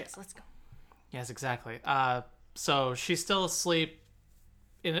 Associations. Anyway, Let's go. Yes, exactly. So she's still asleep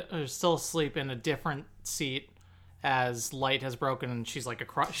in a different seat as light has broken, and she's like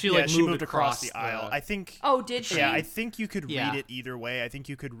across. She moved across the aisle. I think. Oh, did she? Yeah, I think you could read it either way. I think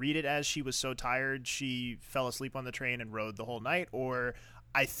you could read it as she was so tired she fell asleep on the train and rode the whole night, or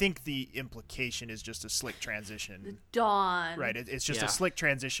I think the implication is just a slick transition. The dawn. Right. It's just a slick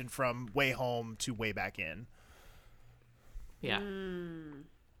transition from way home to way back in. Yeah.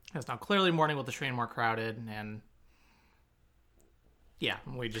 It's now clearly morning with the train more crowded, and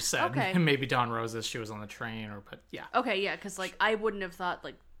we just said maybe Dawn Roses she was on the train, Okay, yeah, because like I wouldn't have thought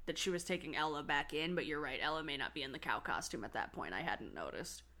like that she was taking Ella back in, but you're right, Ella may not be in the cow costume at that point. I hadn't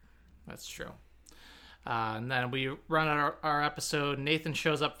noticed. That's true. And then we run out our episode. Nathan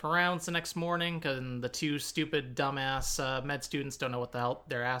shows up for rounds the next morning because the two stupid dumbass med students don't know what the hell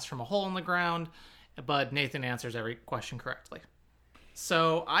they're asked from a hole in the ground, but Nathan answers every question correctly.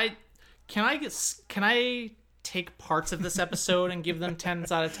 So can I take parts of this episode and give them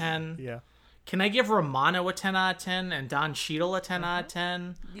 10s out of 10? Yeah. Can I give Romano a 10 out of 10 and Don Cheadle a 10 out of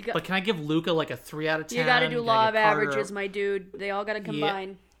 10? But can I give Luka like a 3 out of 10? You gotta do law of averages, my dude. They all gotta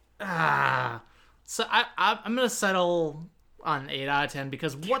combine. So I'm going to settle on 8 out of 10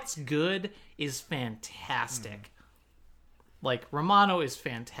 because what's good is fantastic. Like, Romano is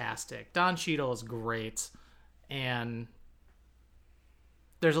fantastic. Don Cheadle is great. And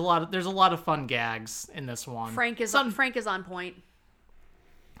there's a lot of fun gags in this one. Frank is on point.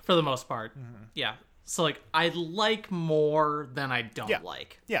 For the most part. Mm-hmm. Yeah. So, like, I like more than I don't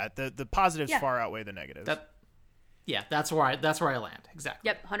like. Yeah, the positives far outweigh the negatives. That's where I land. Exactly.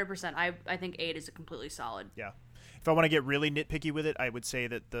 Yep, 100%. I think 8 is a completely solid. Yeah. If I want to get really nitpicky with it, I would say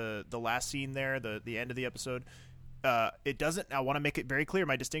that the last scene there, the end of the episode, it doesn't. I want to make it very clear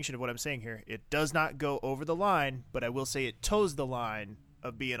my distinction of what I'm saying here. It does not go over the line, but I will say it toes the line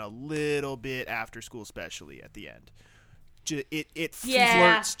of being a little bit after school specially at the end. It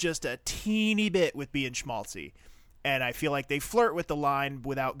flirts just a teeny bit with being schmaltzy, and I feel like they flirt with the line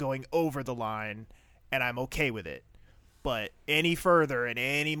without going over the line, and I'm okay with it. But any further and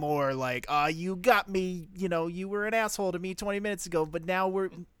any more like, you got me, you were an asshole to me 20 minutes ago, but now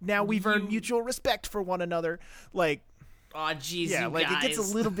we've earned mutual respect for one another. Like, Oh, jeez, Yeah, you like guys. it gets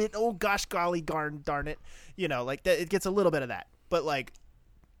a little bit, oh gosh, golly, darn it. You know, like that, it gets a little bit of that. But like,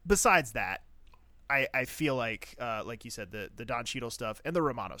 besides that, I feel like you said, the Don Cheadle stuff and the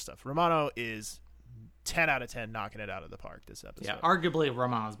Romano stuff. Romano is 10 out of 10 knocking it out of the park this episode. Yeah, arguably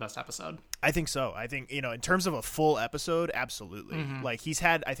Romano's best episode. I think so. I think, in terms of a full episode, absolutely. Mm-hmm. Like, he's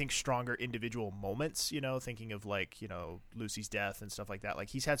had, I think, stronger individual moments, thinking of, like, Lucy's death and stuff like that. Like,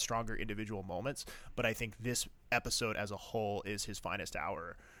 he's had stronger individual moments, but I think this episode as a whole is his finest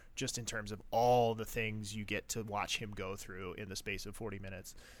hour, just in terms of all the things you get to watch him go through in the space of 40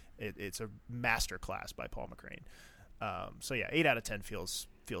 minutes. It's a master class by Paul McCrane. So, yeah, 8 out of 10 feels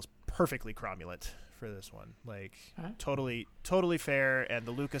perfectly cromulent for this one. Like, totally fair. And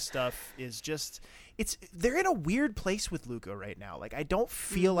the Luka stuff is just, they're in a weird place with Luka right now. Like, I don't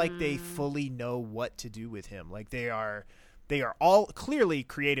feel like they fully know what to do with him. Like, they are all, clearly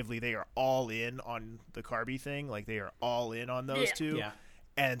creatively, they are all in on the Carby thing. Like, they are all in on those two. Yeah.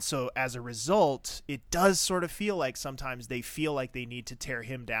 And so as a result, it does sort of feel like sometimes they feel like they need to tear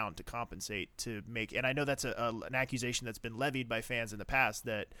him down to compensate, to make, and I know that's an accusation that's been levied by fans in the past,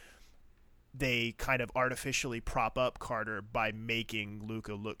 that they kind of artificially prop up Carter by making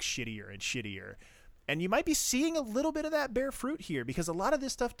Luka look shittier and shittier. And you might be seeing a little bit of that bear fruit here, because a lot of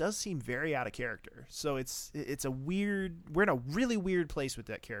this stuff does seem very out of character. So we're in a really weird place with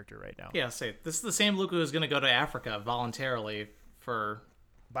that character right now. Yeah, this is the same Luka who's going to go to Africa voluntarily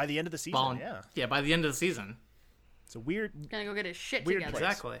by the end of the season. Yeah, by the end of the season. It's a weird, Gonna go get his shit weird together.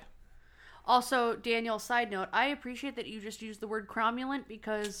 place. Exactly. Also, Daniel, side note, I appreciate that you just used the word cromulent,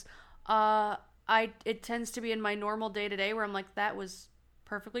 because it tends to be in my normal day-to-day where I'm like, that was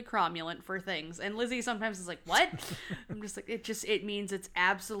perfectly cromulent for things. And Lizzie sometimes is like, what? I'm just like, it means it's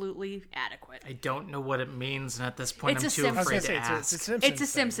absolutely adequate. I don't know what it means, and at this point It's I'm a too Simpsons- afraid to ask. It's a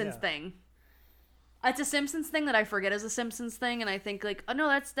Simpsons thing. It's a Simpsons thing that I forget is a Simpsons thing, and I think like, oh no,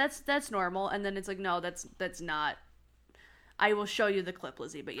 that's normal, and then it's like, no, that's not. I will show you the clip,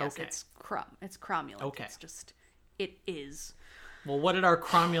 Lizzie, but yes, Okay. it's cromulent. Okay. It's just, it is. Well, what did our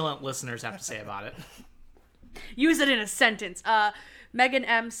cromulent listeners have to say about it? Use it in a sentence. Megan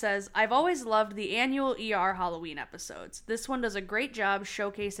M says, I've always loved the annual ER Halloween episodes. This one does a great job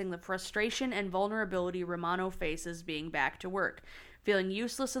showcasing the frustration and vulnerability Romano faces being back to work. Feeling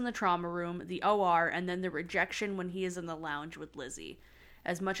useless in the trauma room, the OR, and then the rejection when he is in the lounge with Lizzie.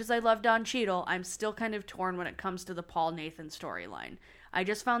 As much as I love Don Cheadle, I'm still kind of torn when it comes to the Paul Nathan storyline. I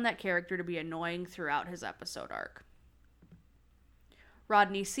just found that character to be annoying throughout his episode arc.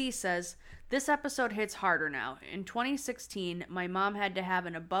 Rodney C. says, this episode hits harder now. In 2016, my mom had to have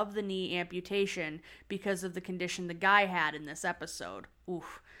an above-the-knee amputation because of the condition the guy had in this episode.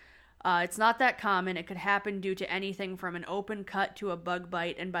 Oof. It's not that common. It could happen due to anything from an open cut to a bug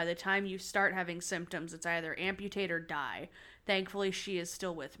bite, and by the time you start having symptoms, it's either amputate or die. Thankfully, she is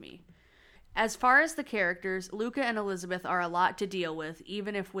still with me. As far as the characters, Luka and Elizabeth are a lot to deal with,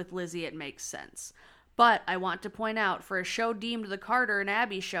 even if with Lizzie it makes sense. But I want to point out, for a show deemed the Carter and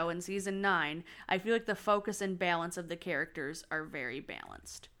Abby show in Season 9, I feel like the focus and balance of the characters are very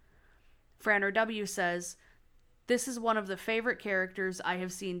balanced. Franner W. says, this is one of the favorite characters I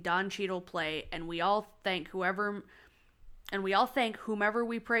have seen Don Cheadle play, and we all thank whomever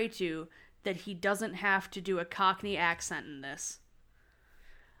we pray to that he doesn't have to do a Cockney accent in this.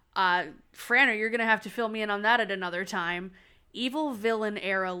 Franner, you're gonna have to fill me in on that at another time. Evil villain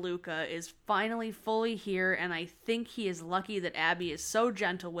era Luka is finally fully here, and I think he is lucky that Abby is so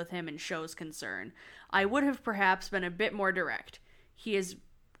gentle with him and shows concern. I would have perhaps been a bit more direct. He is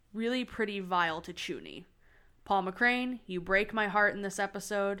really pretty vile to Chuny. Paul McCrane, you break my heart in this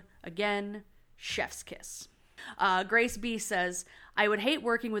episode. Again, chef's kiss. Grace B says, I would hate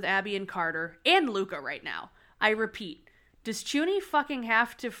working with Abby and Carter and Luka right now. I repeat, does Chuny fucking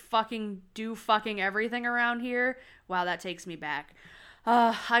have to fucking do fucking everything around here? Wow, that takes me back.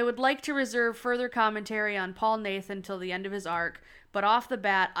 I would like to reserve further commentary on Paul Nathan till the end of his arc, but off the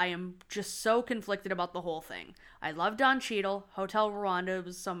bat, I am just so conflicted about the whole thing. I love Don Cheadle. Hotel Rwanda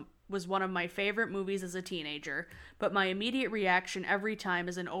was one of my favorite movies as a teenager, but my immediate reaction every time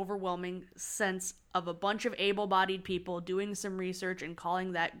is an overwhelming sense of a bunch of able-bodied people doing some research and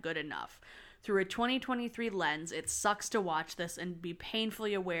calling that good enough. Through a 2023 lens, it sucks to watch this and be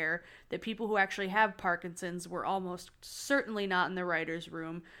painfully aware that people who actually have Parkinson's were almost certainly not in the writer's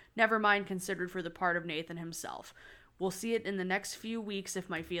room, never mind considered for the part of Nathan himself. We'll see it in the next few weeks if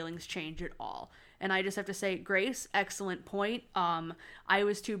my feelings change at all. And I just have to say, Grace, excellent point. I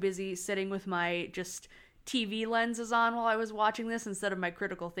was too busy sitting with my just TV lenses on while I was watching this instead of my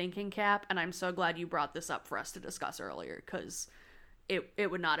critical thinking cap, and I'm so glad you brought this up for us to discuss earlier, because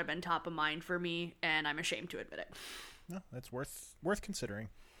it would not have been top of mind for me, and I'm ashamed to admit it. No, that's worth considering.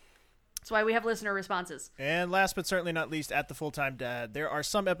 That's why we have listener responses. And last but certainly not least, at the Full-Time Dad, there are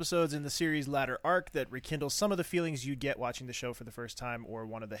some episodes in the series' latter arc that rekindle some of the feelings you'd get watching the show for the first time, or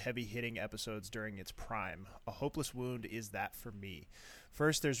one of the heavy-hitting episodes during its prime. A Hopeless Wound is that for me.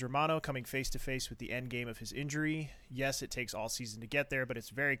 First, there's Romano coming face-to-face with the end game of his injury. Yes, it takes all season to get there, but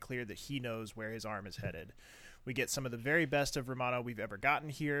it's very clear that he knows where his arm is headed. We get some of the very best of Romano we've ever gotten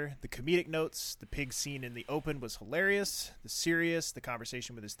here. The comedic notes, the pig scene in the open was hilarious. The serious, the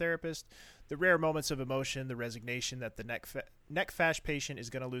conversation with his therapist, the rare moments of emotion, the resignation that the neck fash patient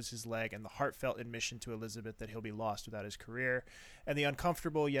is going to lose his leg, and the heartfelt admission to Elizabeth that he'll be lost without his career, and the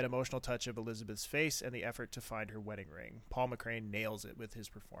uncomfortable yet emotional touch of Elizabeth's face and the effort to find her wedding ring. Paul McCrane nails it with his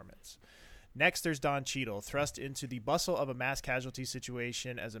performance. Next, there's Don Cheadle, thrust into the bustle of a mass casualty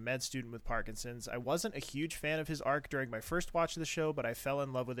situation as a med student with Parkinson's. I wasn't a huge fan of his arc during my first watch of the show, but I fell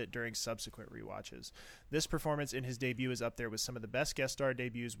in love with it during subsequent rewatches. This performance in his debut is up there with some of the best guest star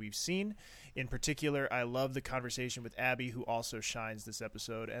debuts we've seen. In particular, I love the conversation with Abby, who also shines this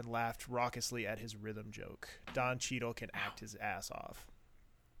episode, and laughed raucously at his rhythm joke. Don Cheadle can act his ass off.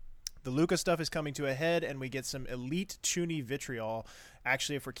 The Luka stuff is coming to a head, and we get some elite Chuny vitriol.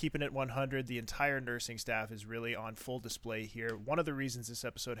 Actually, if we're keeping it 100, the entire nursing staff is really on full display here. One of the reasons this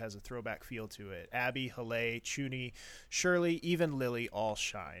episode has a throwback feel to it. Abby, Haley, Chuny, Shirley, even Lily all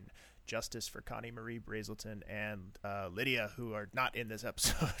shine. Justice for Connie Marie Brazelton and Lydia, who are not in this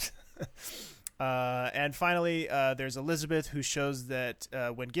episode. And finally, there's Elizabeth, who shows that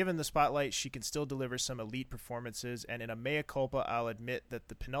when given the spotlight, she can still deliver some elite performances. And in a mea culpa, I'll admit that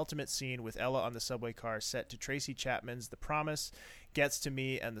the penultimate scene with Ella on the subway car set to Tracy Chapman's The Promise gets to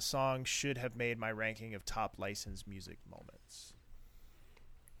me, and the song should have made my ranking of top licensed music moments.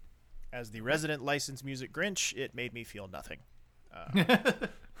 As the resident licensed music Grinch, it made me feel nothing.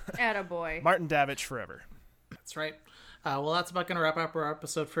 Attaboy. Martin Davich forever. That's right. Well, that's about going to wrap up our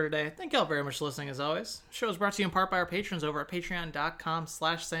episode for today. Thank you all very much for listening, as always. The show is brought to you in part by our patrons over at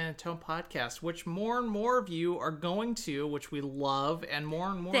patreon.com/San Antonio Podcast, which more and more of you are going to, which we love, and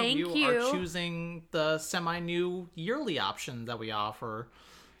more of you are choosing the semi-new yearly option that we offer.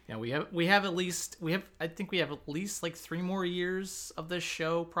 You know, we have at least like 3 more years of this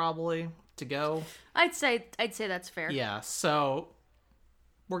show probably to go. I'd say that's fair. Yeah, so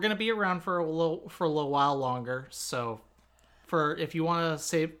we're going to be around for a little while longer, so if you want to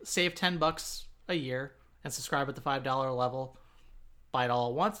save $10 a year and subscribe at the $5 level, buy it all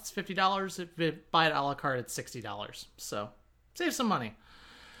at once, it's $50. If you buy it a la carte, it's $60. So save some money.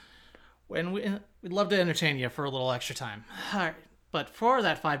 And we'd love to entertain you for a little extra time. All right. But for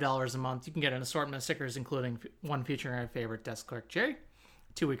that $5 a month, you can get an assortment of stickers, including one featuring our favorite desk clerk, Jerry,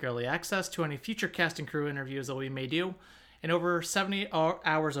 2-week early access to any future cast and crew interviews that we may do, and over 70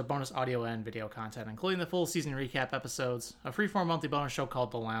 hours of bonus audio and video content, including the full season recap episodes, a free-form monthly bonus show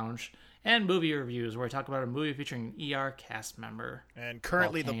called The Lounge, and movie reviews where we talk about a movie featuring an ER cast member. And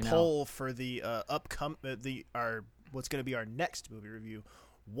currently the poll for the what's going to be our next movie review,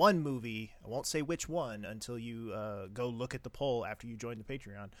 one movie, I won't say which one until you go look at the poll after you join the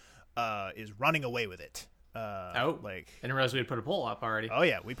Patreon, is Running Away with It. I didn't realize we had put a poll up already. Oh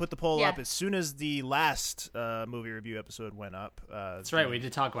yeah, we put the poll up as soon as the last movie review episode went up. That's right, we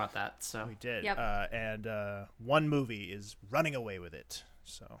did talk about that. So we did. Yep. And one movie is Running Away with It.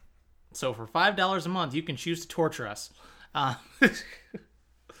 So for $5 a month, you can choose to torture us.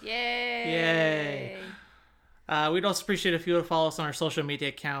 Yay! We'd also appreciate if you would follow us on our social media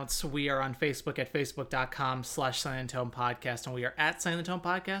accounts. We are on Facebook at facebook.com/San Antonio Podcast, and we are at San Antonio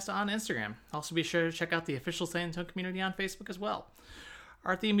Podcast on Instagram. Also be sure to check out the official San Antonio community on Facebook as well.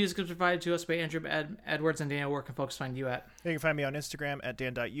 Our theme music is provided to us by Andrew Edwards. And Daniel, where can folks find you at? You can find me on Instagram at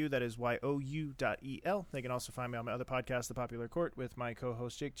dan.u, that is YOU.EL. They can also find me on my other podcast, The Popular Court, with my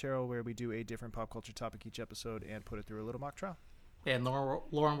co-host Jake Terrell, where we do a different pop culture topic each episode and put it through a little mock trial. And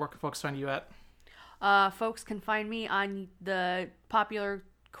Lauren, where can folks find you at? Folks can find me on the Popular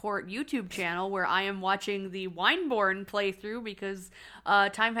Court YouTube channel, where I am watching the Wineborn playthrough because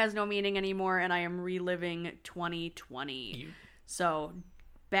time has no meaning anymore, and I am reliving 2020. So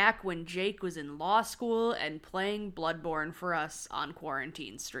back when Jake was in law school and playing Bloodborne for us on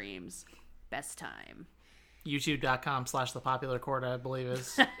quarantine streams. Best time. YouTube.com/thepopularcourt, I believe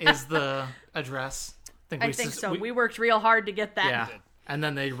is the address. I think so. We worked real hard to get that. Yeah. And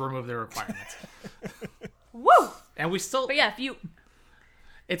then they removed the requirements. Woo! And we still... But yeah, if you...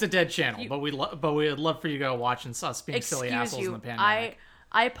 It's a dead channel, but we'd love for you to go watch and us being silly assholes in the pandemic.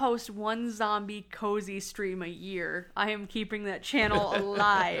 I post one zombie cozy stream a year. I am keeping that channel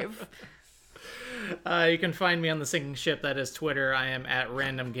alive. You can find me on the sinking ship. That is Twitter. I am at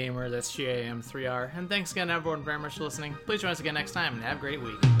Random Gamer. That's GAM3R. And thanks again, everyone, very much for listening. Please join us again next time, and have a great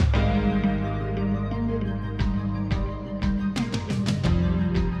week.